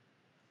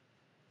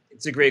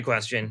 It's a great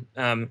question.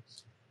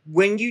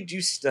 When you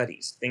do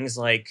studies, things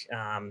like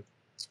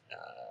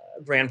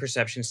brand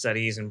perception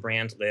studies and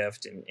brand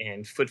lift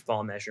and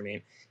footfall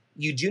measurement,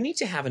 you do need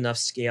to have enough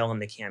scale in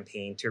the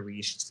campaign to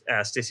reach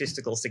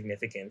statistical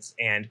significance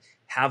and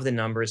have the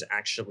numbers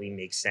actually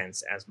make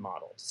sense as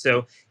modeled.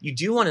 So you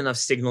do want enough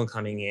signal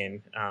coming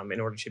in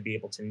order to be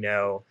able to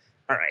know,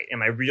 all right,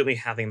 am I really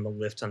having the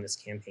lift on this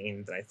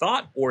campaign that I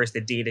thought, or is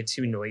the data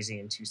too noisy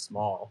and too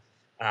small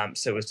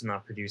so as to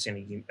not produce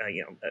any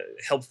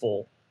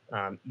helpful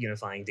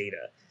unifying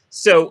data?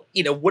 So,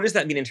 what does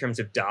that mean in terms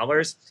of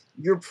dollars?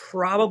 You're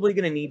probably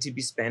going to need to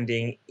be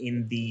spending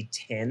in the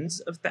tens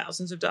of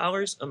thousands of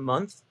dollars a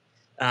month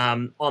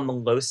on the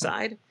low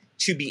side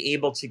to be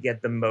able to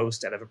get the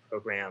most out of a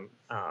program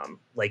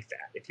like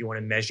that. If you want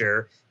to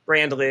measure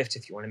brand lift,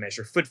 if you want to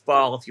measure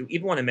footfall, if you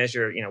even want to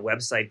measure,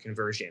 website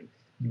conversion,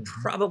 you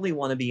probably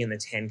want to be in the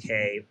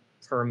 10K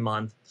per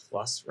month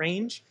plus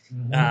range.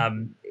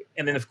 And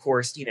then, of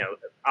course,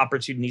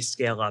 opportunities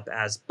scale up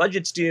as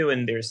budgets do,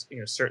 and there's,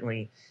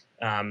 certainly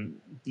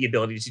the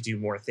ability to do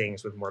more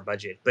things with more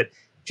budget. But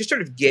just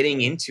sort of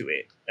getting into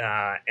it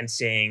and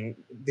saying,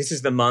 this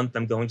is the month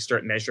I'm going to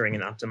start measuring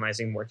and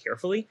optimizing more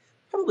carefully,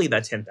 probably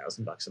about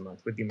 $10,000 a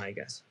month would be my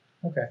guess.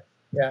 Okay.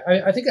 Yeah,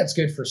 I think that's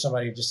good for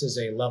somebody just as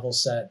a level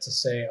set to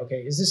say,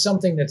 okay, is this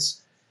something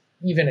that's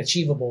even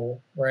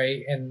achievable,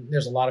 right? And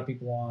there's a lot of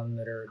people on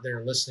that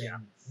are listening,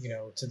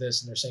 to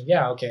this, and they're saying,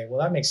 yeah, okay, well,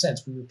 that makes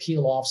sense. We would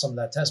peel off some of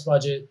that test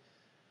budget,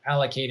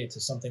 allocate it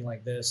to something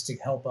like this to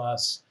help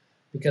us,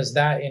 because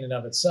that in and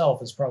of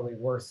itself is probably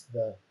worth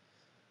the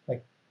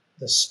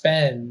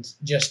spend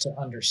just to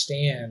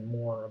understand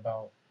more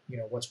about,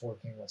 what's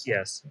working, what's not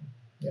working.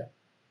 Yeah.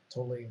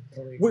 Totally.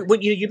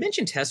 When you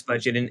mentioned test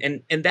budget,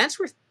 and that's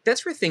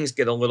where things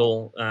get a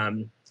little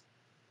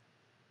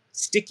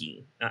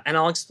sticky, and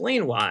I'll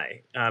explain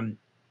why.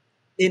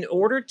 In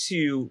order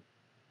to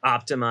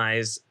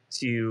optimize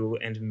to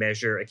and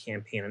measure a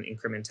campaign on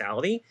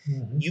incrementality,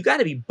 you got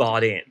to be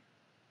bought in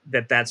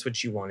that that's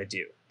what you want to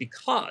do.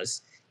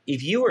 Because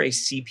if you are a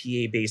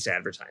CPA-based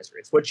advertiser,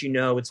 it's what you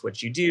know, it's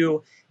what you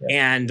do.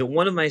 Yeah. And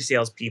one of my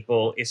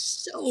salespeople is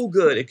so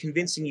good at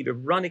convincing you to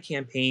run a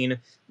campaign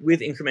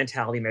with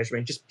incrementality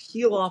measurement, just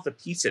peel off a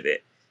piece of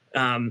it.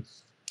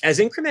 As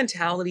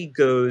incrementality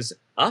goes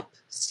up,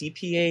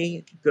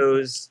 CPA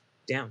goes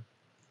down.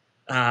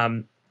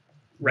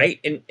 Right?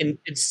 And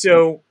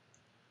so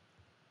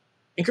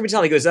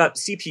incrementality goes up,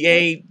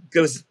 CPA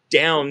goes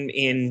down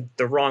in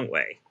the wrong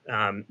way,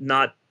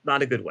 not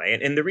a good way.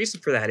 And the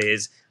reason for that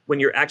is when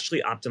you're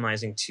actually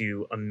optimizing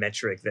to a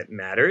metric that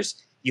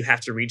matters, you have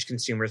to reach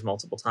consumers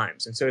multiple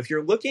times. And so if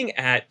you're looking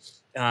at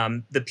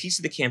the piece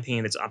of the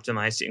campaign that's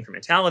optimized to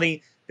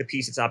incrementality, the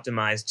piece that's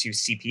optimized to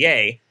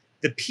CPA,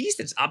 the piece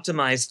that's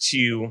optimized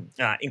to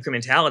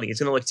incrementality is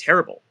going to look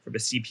terrible from a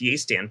CPA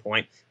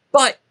standpoint,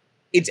 but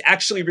it's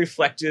actually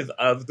reflective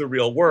of the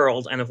real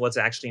world and of what's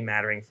actually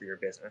mattering for your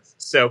business.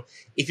 So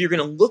if you're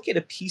going to look at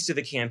a piece of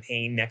a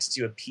campaign next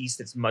to a piece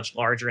that's much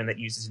larger and that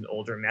uses an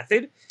older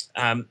method,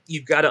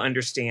 you've got to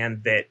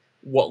understand that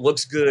what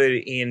looks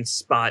good in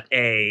spot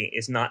A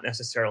is not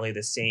necessarily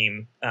the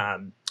same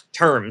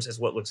terms as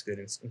what looks good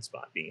in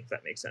spot B, if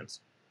that makes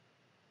sense.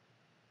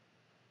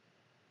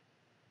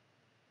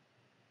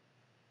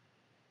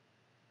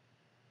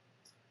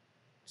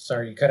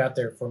 Sorry, you cut out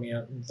there for me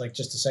like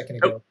just a second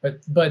Oh, ago.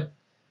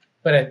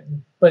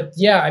 But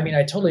yeah, I mean,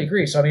 I totally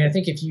agree. So I mean, I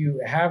think if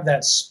you have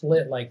that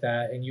split like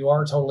that and you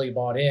are totally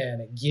bought in,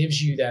 it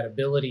gives you that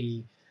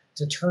ability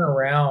to turn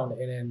around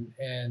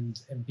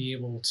and be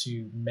able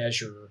to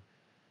measure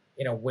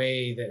in a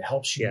way that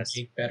helps you yes,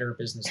 make better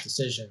business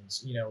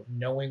decisions.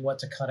 Knowing what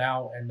to cut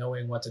out and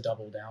knowing what to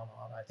double down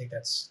on. I think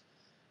that's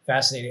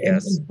fascinating.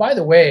 yes. And by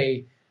the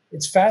way,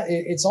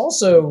 it's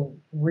also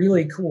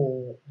really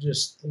cool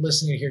just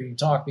listening to hear you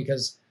talk,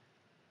 because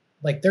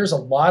like there's a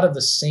lot of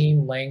the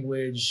same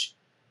language,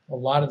 a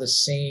lot of the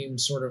same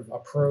sort of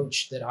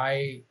approach that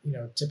I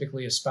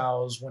typically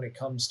espouse when it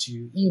comes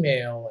to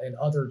email and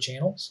other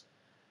channels.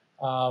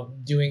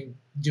 Doing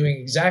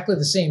exactly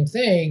the same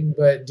thing,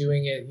 but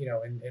doing it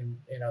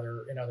in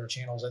other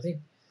channels. I think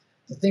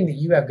the thing that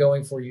you have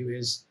going for you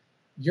is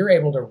you're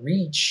able to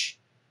reach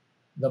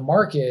the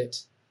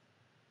market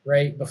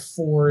right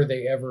before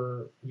they've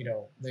ever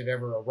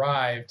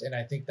arrived. And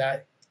I think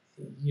that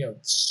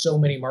so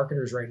many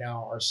marketers right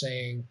now are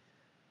saying,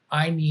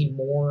 I need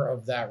more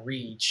of that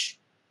reach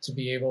to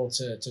be able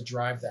to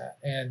drive that.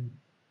 And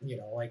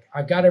like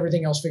I've got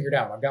everything else figured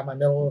out. I've got my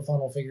middle of the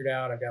funnel figured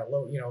out. I've got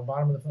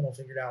bottom of the funnel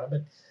figured out.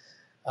 But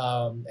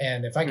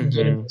and if I can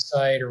get into Hmm. the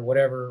site or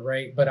whatever,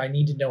 right? But I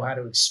need to know how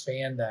to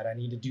expand that. I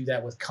need to do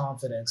that with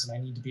confidence, and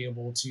I need to be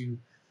able to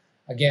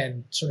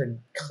again sort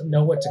of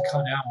know what to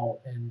cut out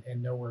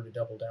and know where to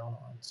double down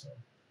on. So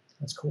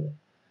that's cool.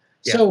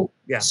 Yeah, So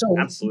yeah, so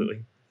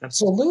absolutely.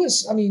 so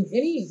Lewis, I mean,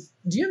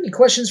 do you have any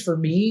questions for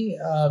me?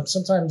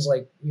 Sometimes,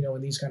 like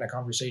in these kind of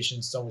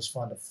conversations, it's always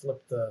fun to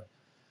flip the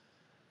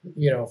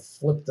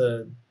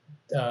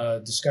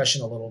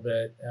discussion a little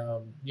bit.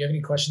 Do you have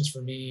any questions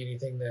for me?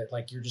 Anything that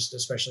like you're just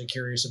especially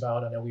curious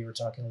about? I know we were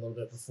talking a little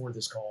bit before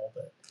this call,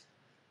 but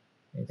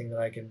anything that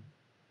I can.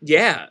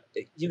 Yeah,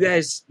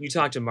 you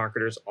talk to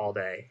marketers all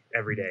day,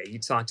 every day. You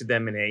talk to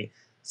them in a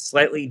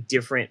slightly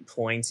different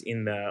point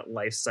in the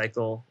life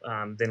cycle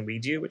than we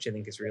do, which I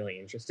think is really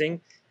interesting.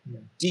 Yeah.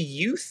 Do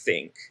you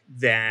think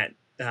that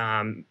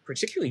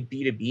particularly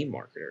B2B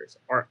marketers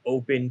are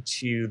open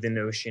to the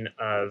notion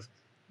of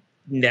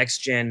next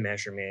gen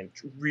measurement,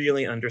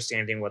 really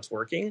understanding what's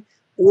working?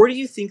 Or do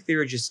you think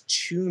there are just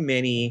too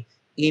many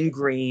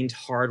ingrained,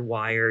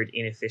 hardwired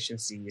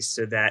inefficiencies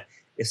so that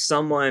if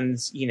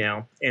someone's,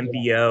 Yeah.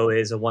 MBO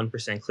is a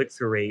 1% click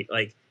through rate,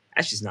 like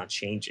that's just not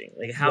changing?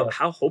 Like Yeah.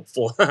 how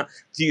hopeful do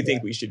you Yeah.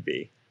 think we should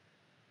be?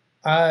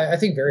 I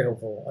think very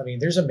hopeful. I mean,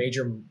 there's a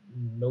major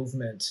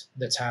movement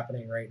that's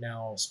happening right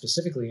now,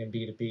 specifically in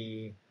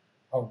B2B,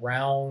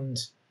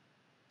 around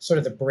sort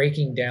of the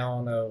breaking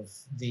down of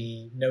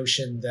the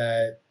notion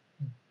that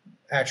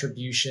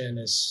attribution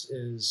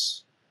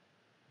is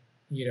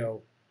you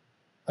know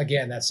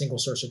again that single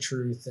source of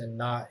truth and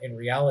not in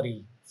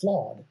reality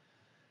flawed.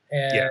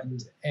 Yeah,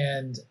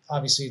 And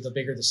obviously the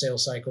bigger the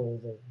sales cycle,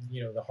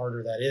 the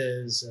harder that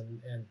is.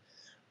 And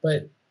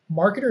but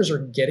marketers are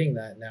getting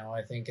that now,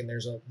 I think. And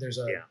there's a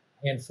yeah,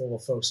 handful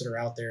of folks that are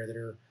out there that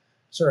are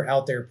sort of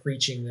out there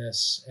preaching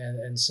this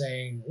and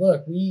saying,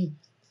 look, we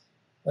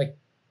like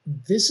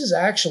this is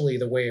actually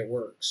the way it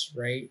works,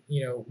 right?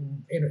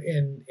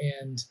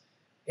 And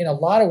in a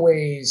lot of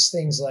ways,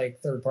 things like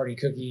third-party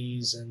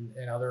cookies and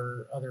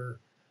other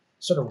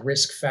sort of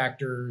risk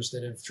factors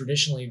that have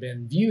traditionally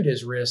been viewed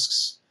as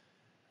risks,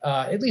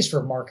 at least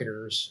for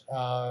marketers,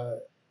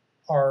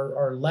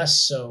 are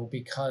less so,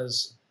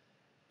 because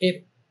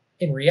it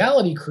in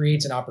reality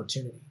creates an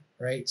opportunity,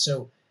 right?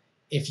 So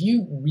if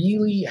you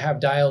really have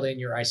dialed in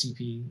your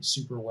ICP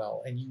super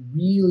well and you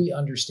really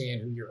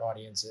understand who your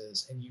audience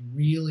is and you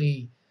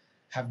really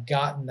have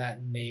gotten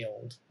that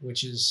nailed,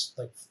 which is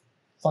like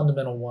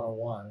fundamental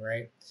 101,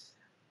 right?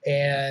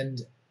 And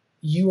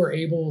you are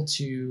able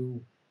to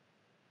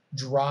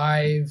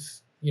drive,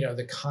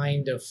 the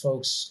kind of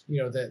folks,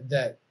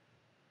 that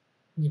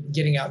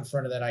getting out in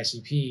front of that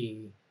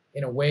ICP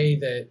in a way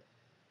that,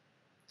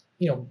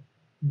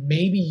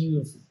 maybe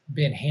you've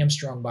been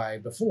hamstrung by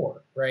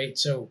before, right?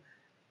 So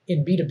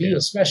in B2B, yeah,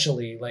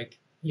 especially, like,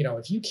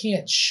 if you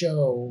can't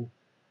show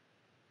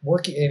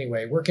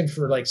working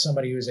for like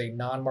somebody who's a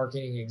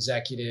non-marketing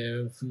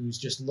executive who's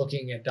just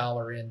looking at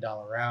dollar in,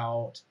 dollar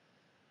out,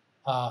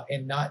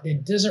 and not,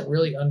 it doesn't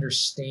really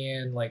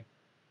understand like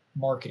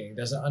marketing,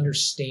 doesn't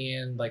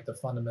understand like the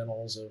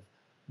fundamentals of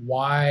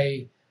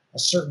why a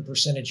certain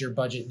percentage of your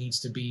budget needs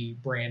to be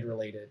brand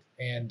related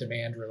and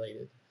demand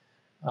related,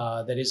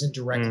 that isn't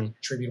directly mm,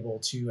 attributable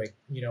to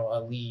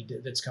a lead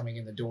that's coming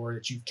in the door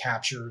that you've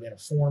captured in a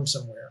form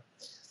somewhere.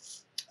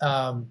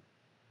 um,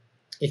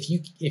 if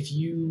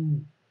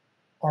you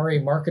are a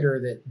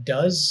marketer that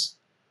does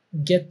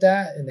get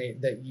that, and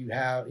that you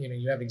have,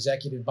 you have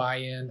executive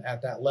buy-in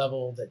at that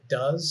level that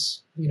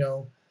does,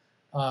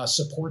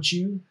 support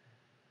you,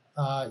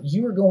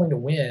 you are going to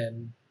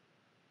win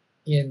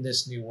in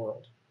this new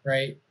world,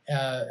 right?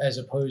 As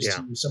opposed Yeah.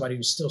 to somebody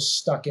who's still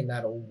stuck in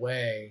that old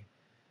way.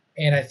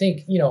 And I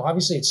think,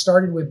 obviously it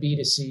started with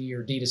B2C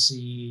or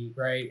D2C,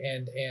 right?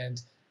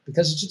 And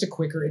because it's just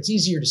it's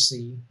easier to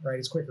see, right?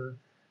 It's quicker,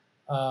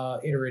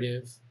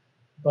 iterative.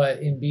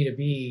 But in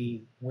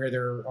B2B, where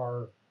there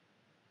are,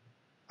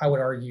 I would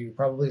argue,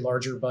 probably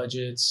larger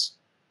budgets,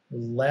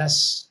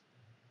 less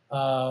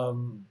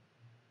um,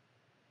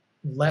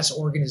 less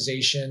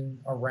organization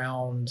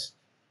around,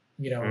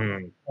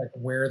 Mm. like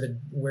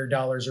where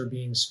dollars are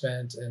being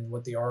spent and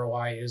what the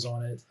ROI is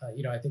on it.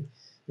 I think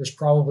there's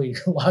probably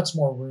lots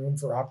more room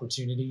for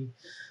opportunity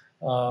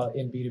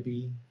in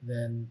B2B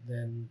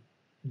than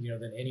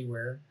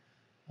anywhere.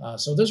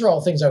 So those are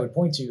all things I would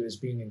point to as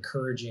being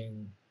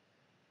encouraging,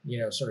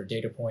 sort of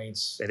data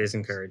points That is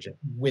encouraging.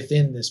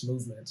 within this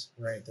movement,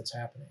 right? That's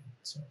happening.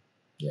 So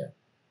yeah,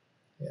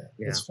 yeah,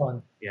 Yeah. it's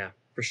fun. Yeah,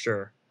 for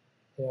sure.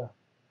 Yeah.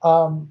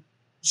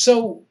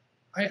 So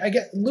I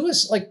get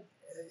Lewis, like,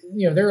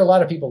 there are a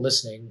lot of people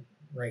listening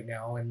right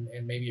now, and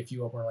maybe a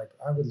few of them are like,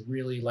 I would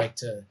really like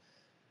to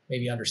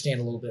maybe understand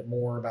a little bit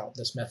more about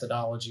this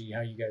methodology,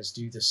 how you guys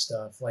do this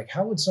stuff. Like,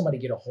 how would somebody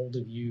get a hold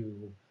of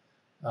you,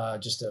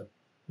 just to,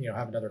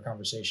 have another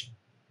conversation?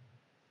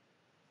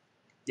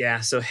 Yeah,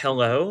 so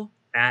hello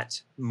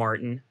at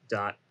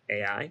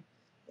martin.ai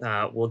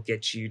will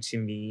get you to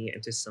me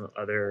and to some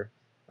other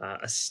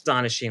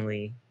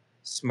astonishingly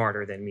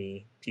smarter than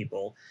me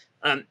people.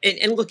 And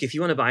look, if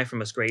you want to buy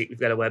from us, great. We've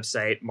got a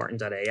website,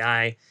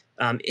 martin.ai.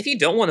 If you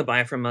don't want to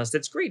buy from us,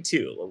 that's great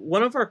too.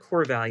 One of our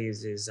core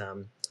values is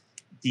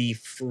the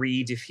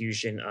free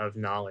diffusion of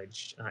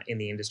knowledge in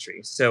the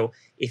industry. So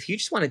if you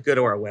just want to go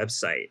to our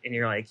website and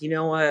you're like, you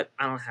know what,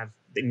 I don't have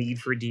the need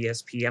for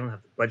DSP, I don't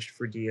have the budget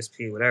for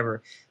DSP,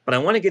 whatever, but I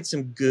want to get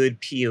some good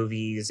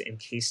POVs and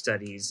case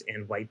studies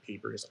and white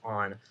papers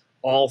on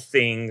all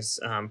things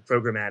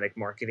programmatic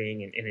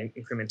marketing and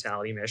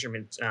incrementality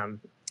measurement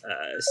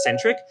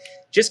centric,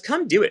 just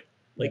come do it.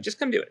 Yeah. Just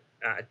come do it.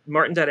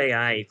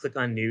 Martin.ai, you click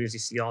on news, you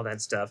see all that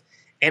stuff.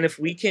 And if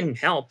we can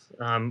help,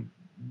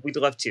 we'd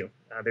love to.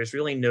 There's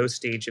really no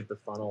stage of the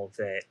funnel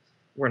that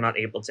we're not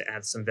able to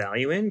add some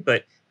value in.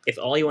 But if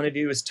all you want to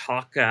do is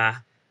talk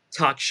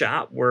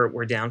shop,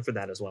 we're down for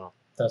that as well.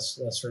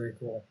 That's very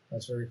cool.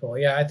 That's very cool.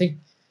 Yeah, I think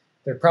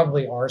there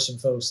probably are some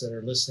folks that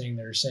are listening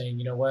that are saying,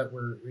 you know what,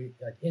 we're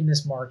like in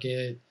this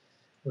market,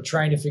 we're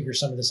trying to figure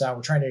some of this out.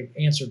 We're trying to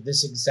answer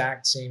this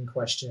exact same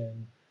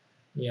question,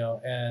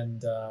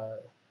 and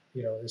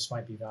this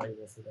might be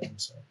valuable for them.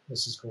 So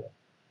this is cool.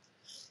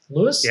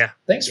 Lewis, Yeah.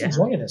 thanks for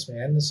joining us,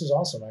 man. This is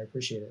awesome. I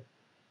appreciate it.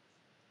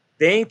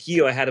 Thank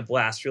you. I had a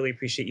blast. Really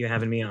appreciate you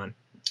having me on.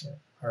 Yeah.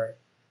 All right.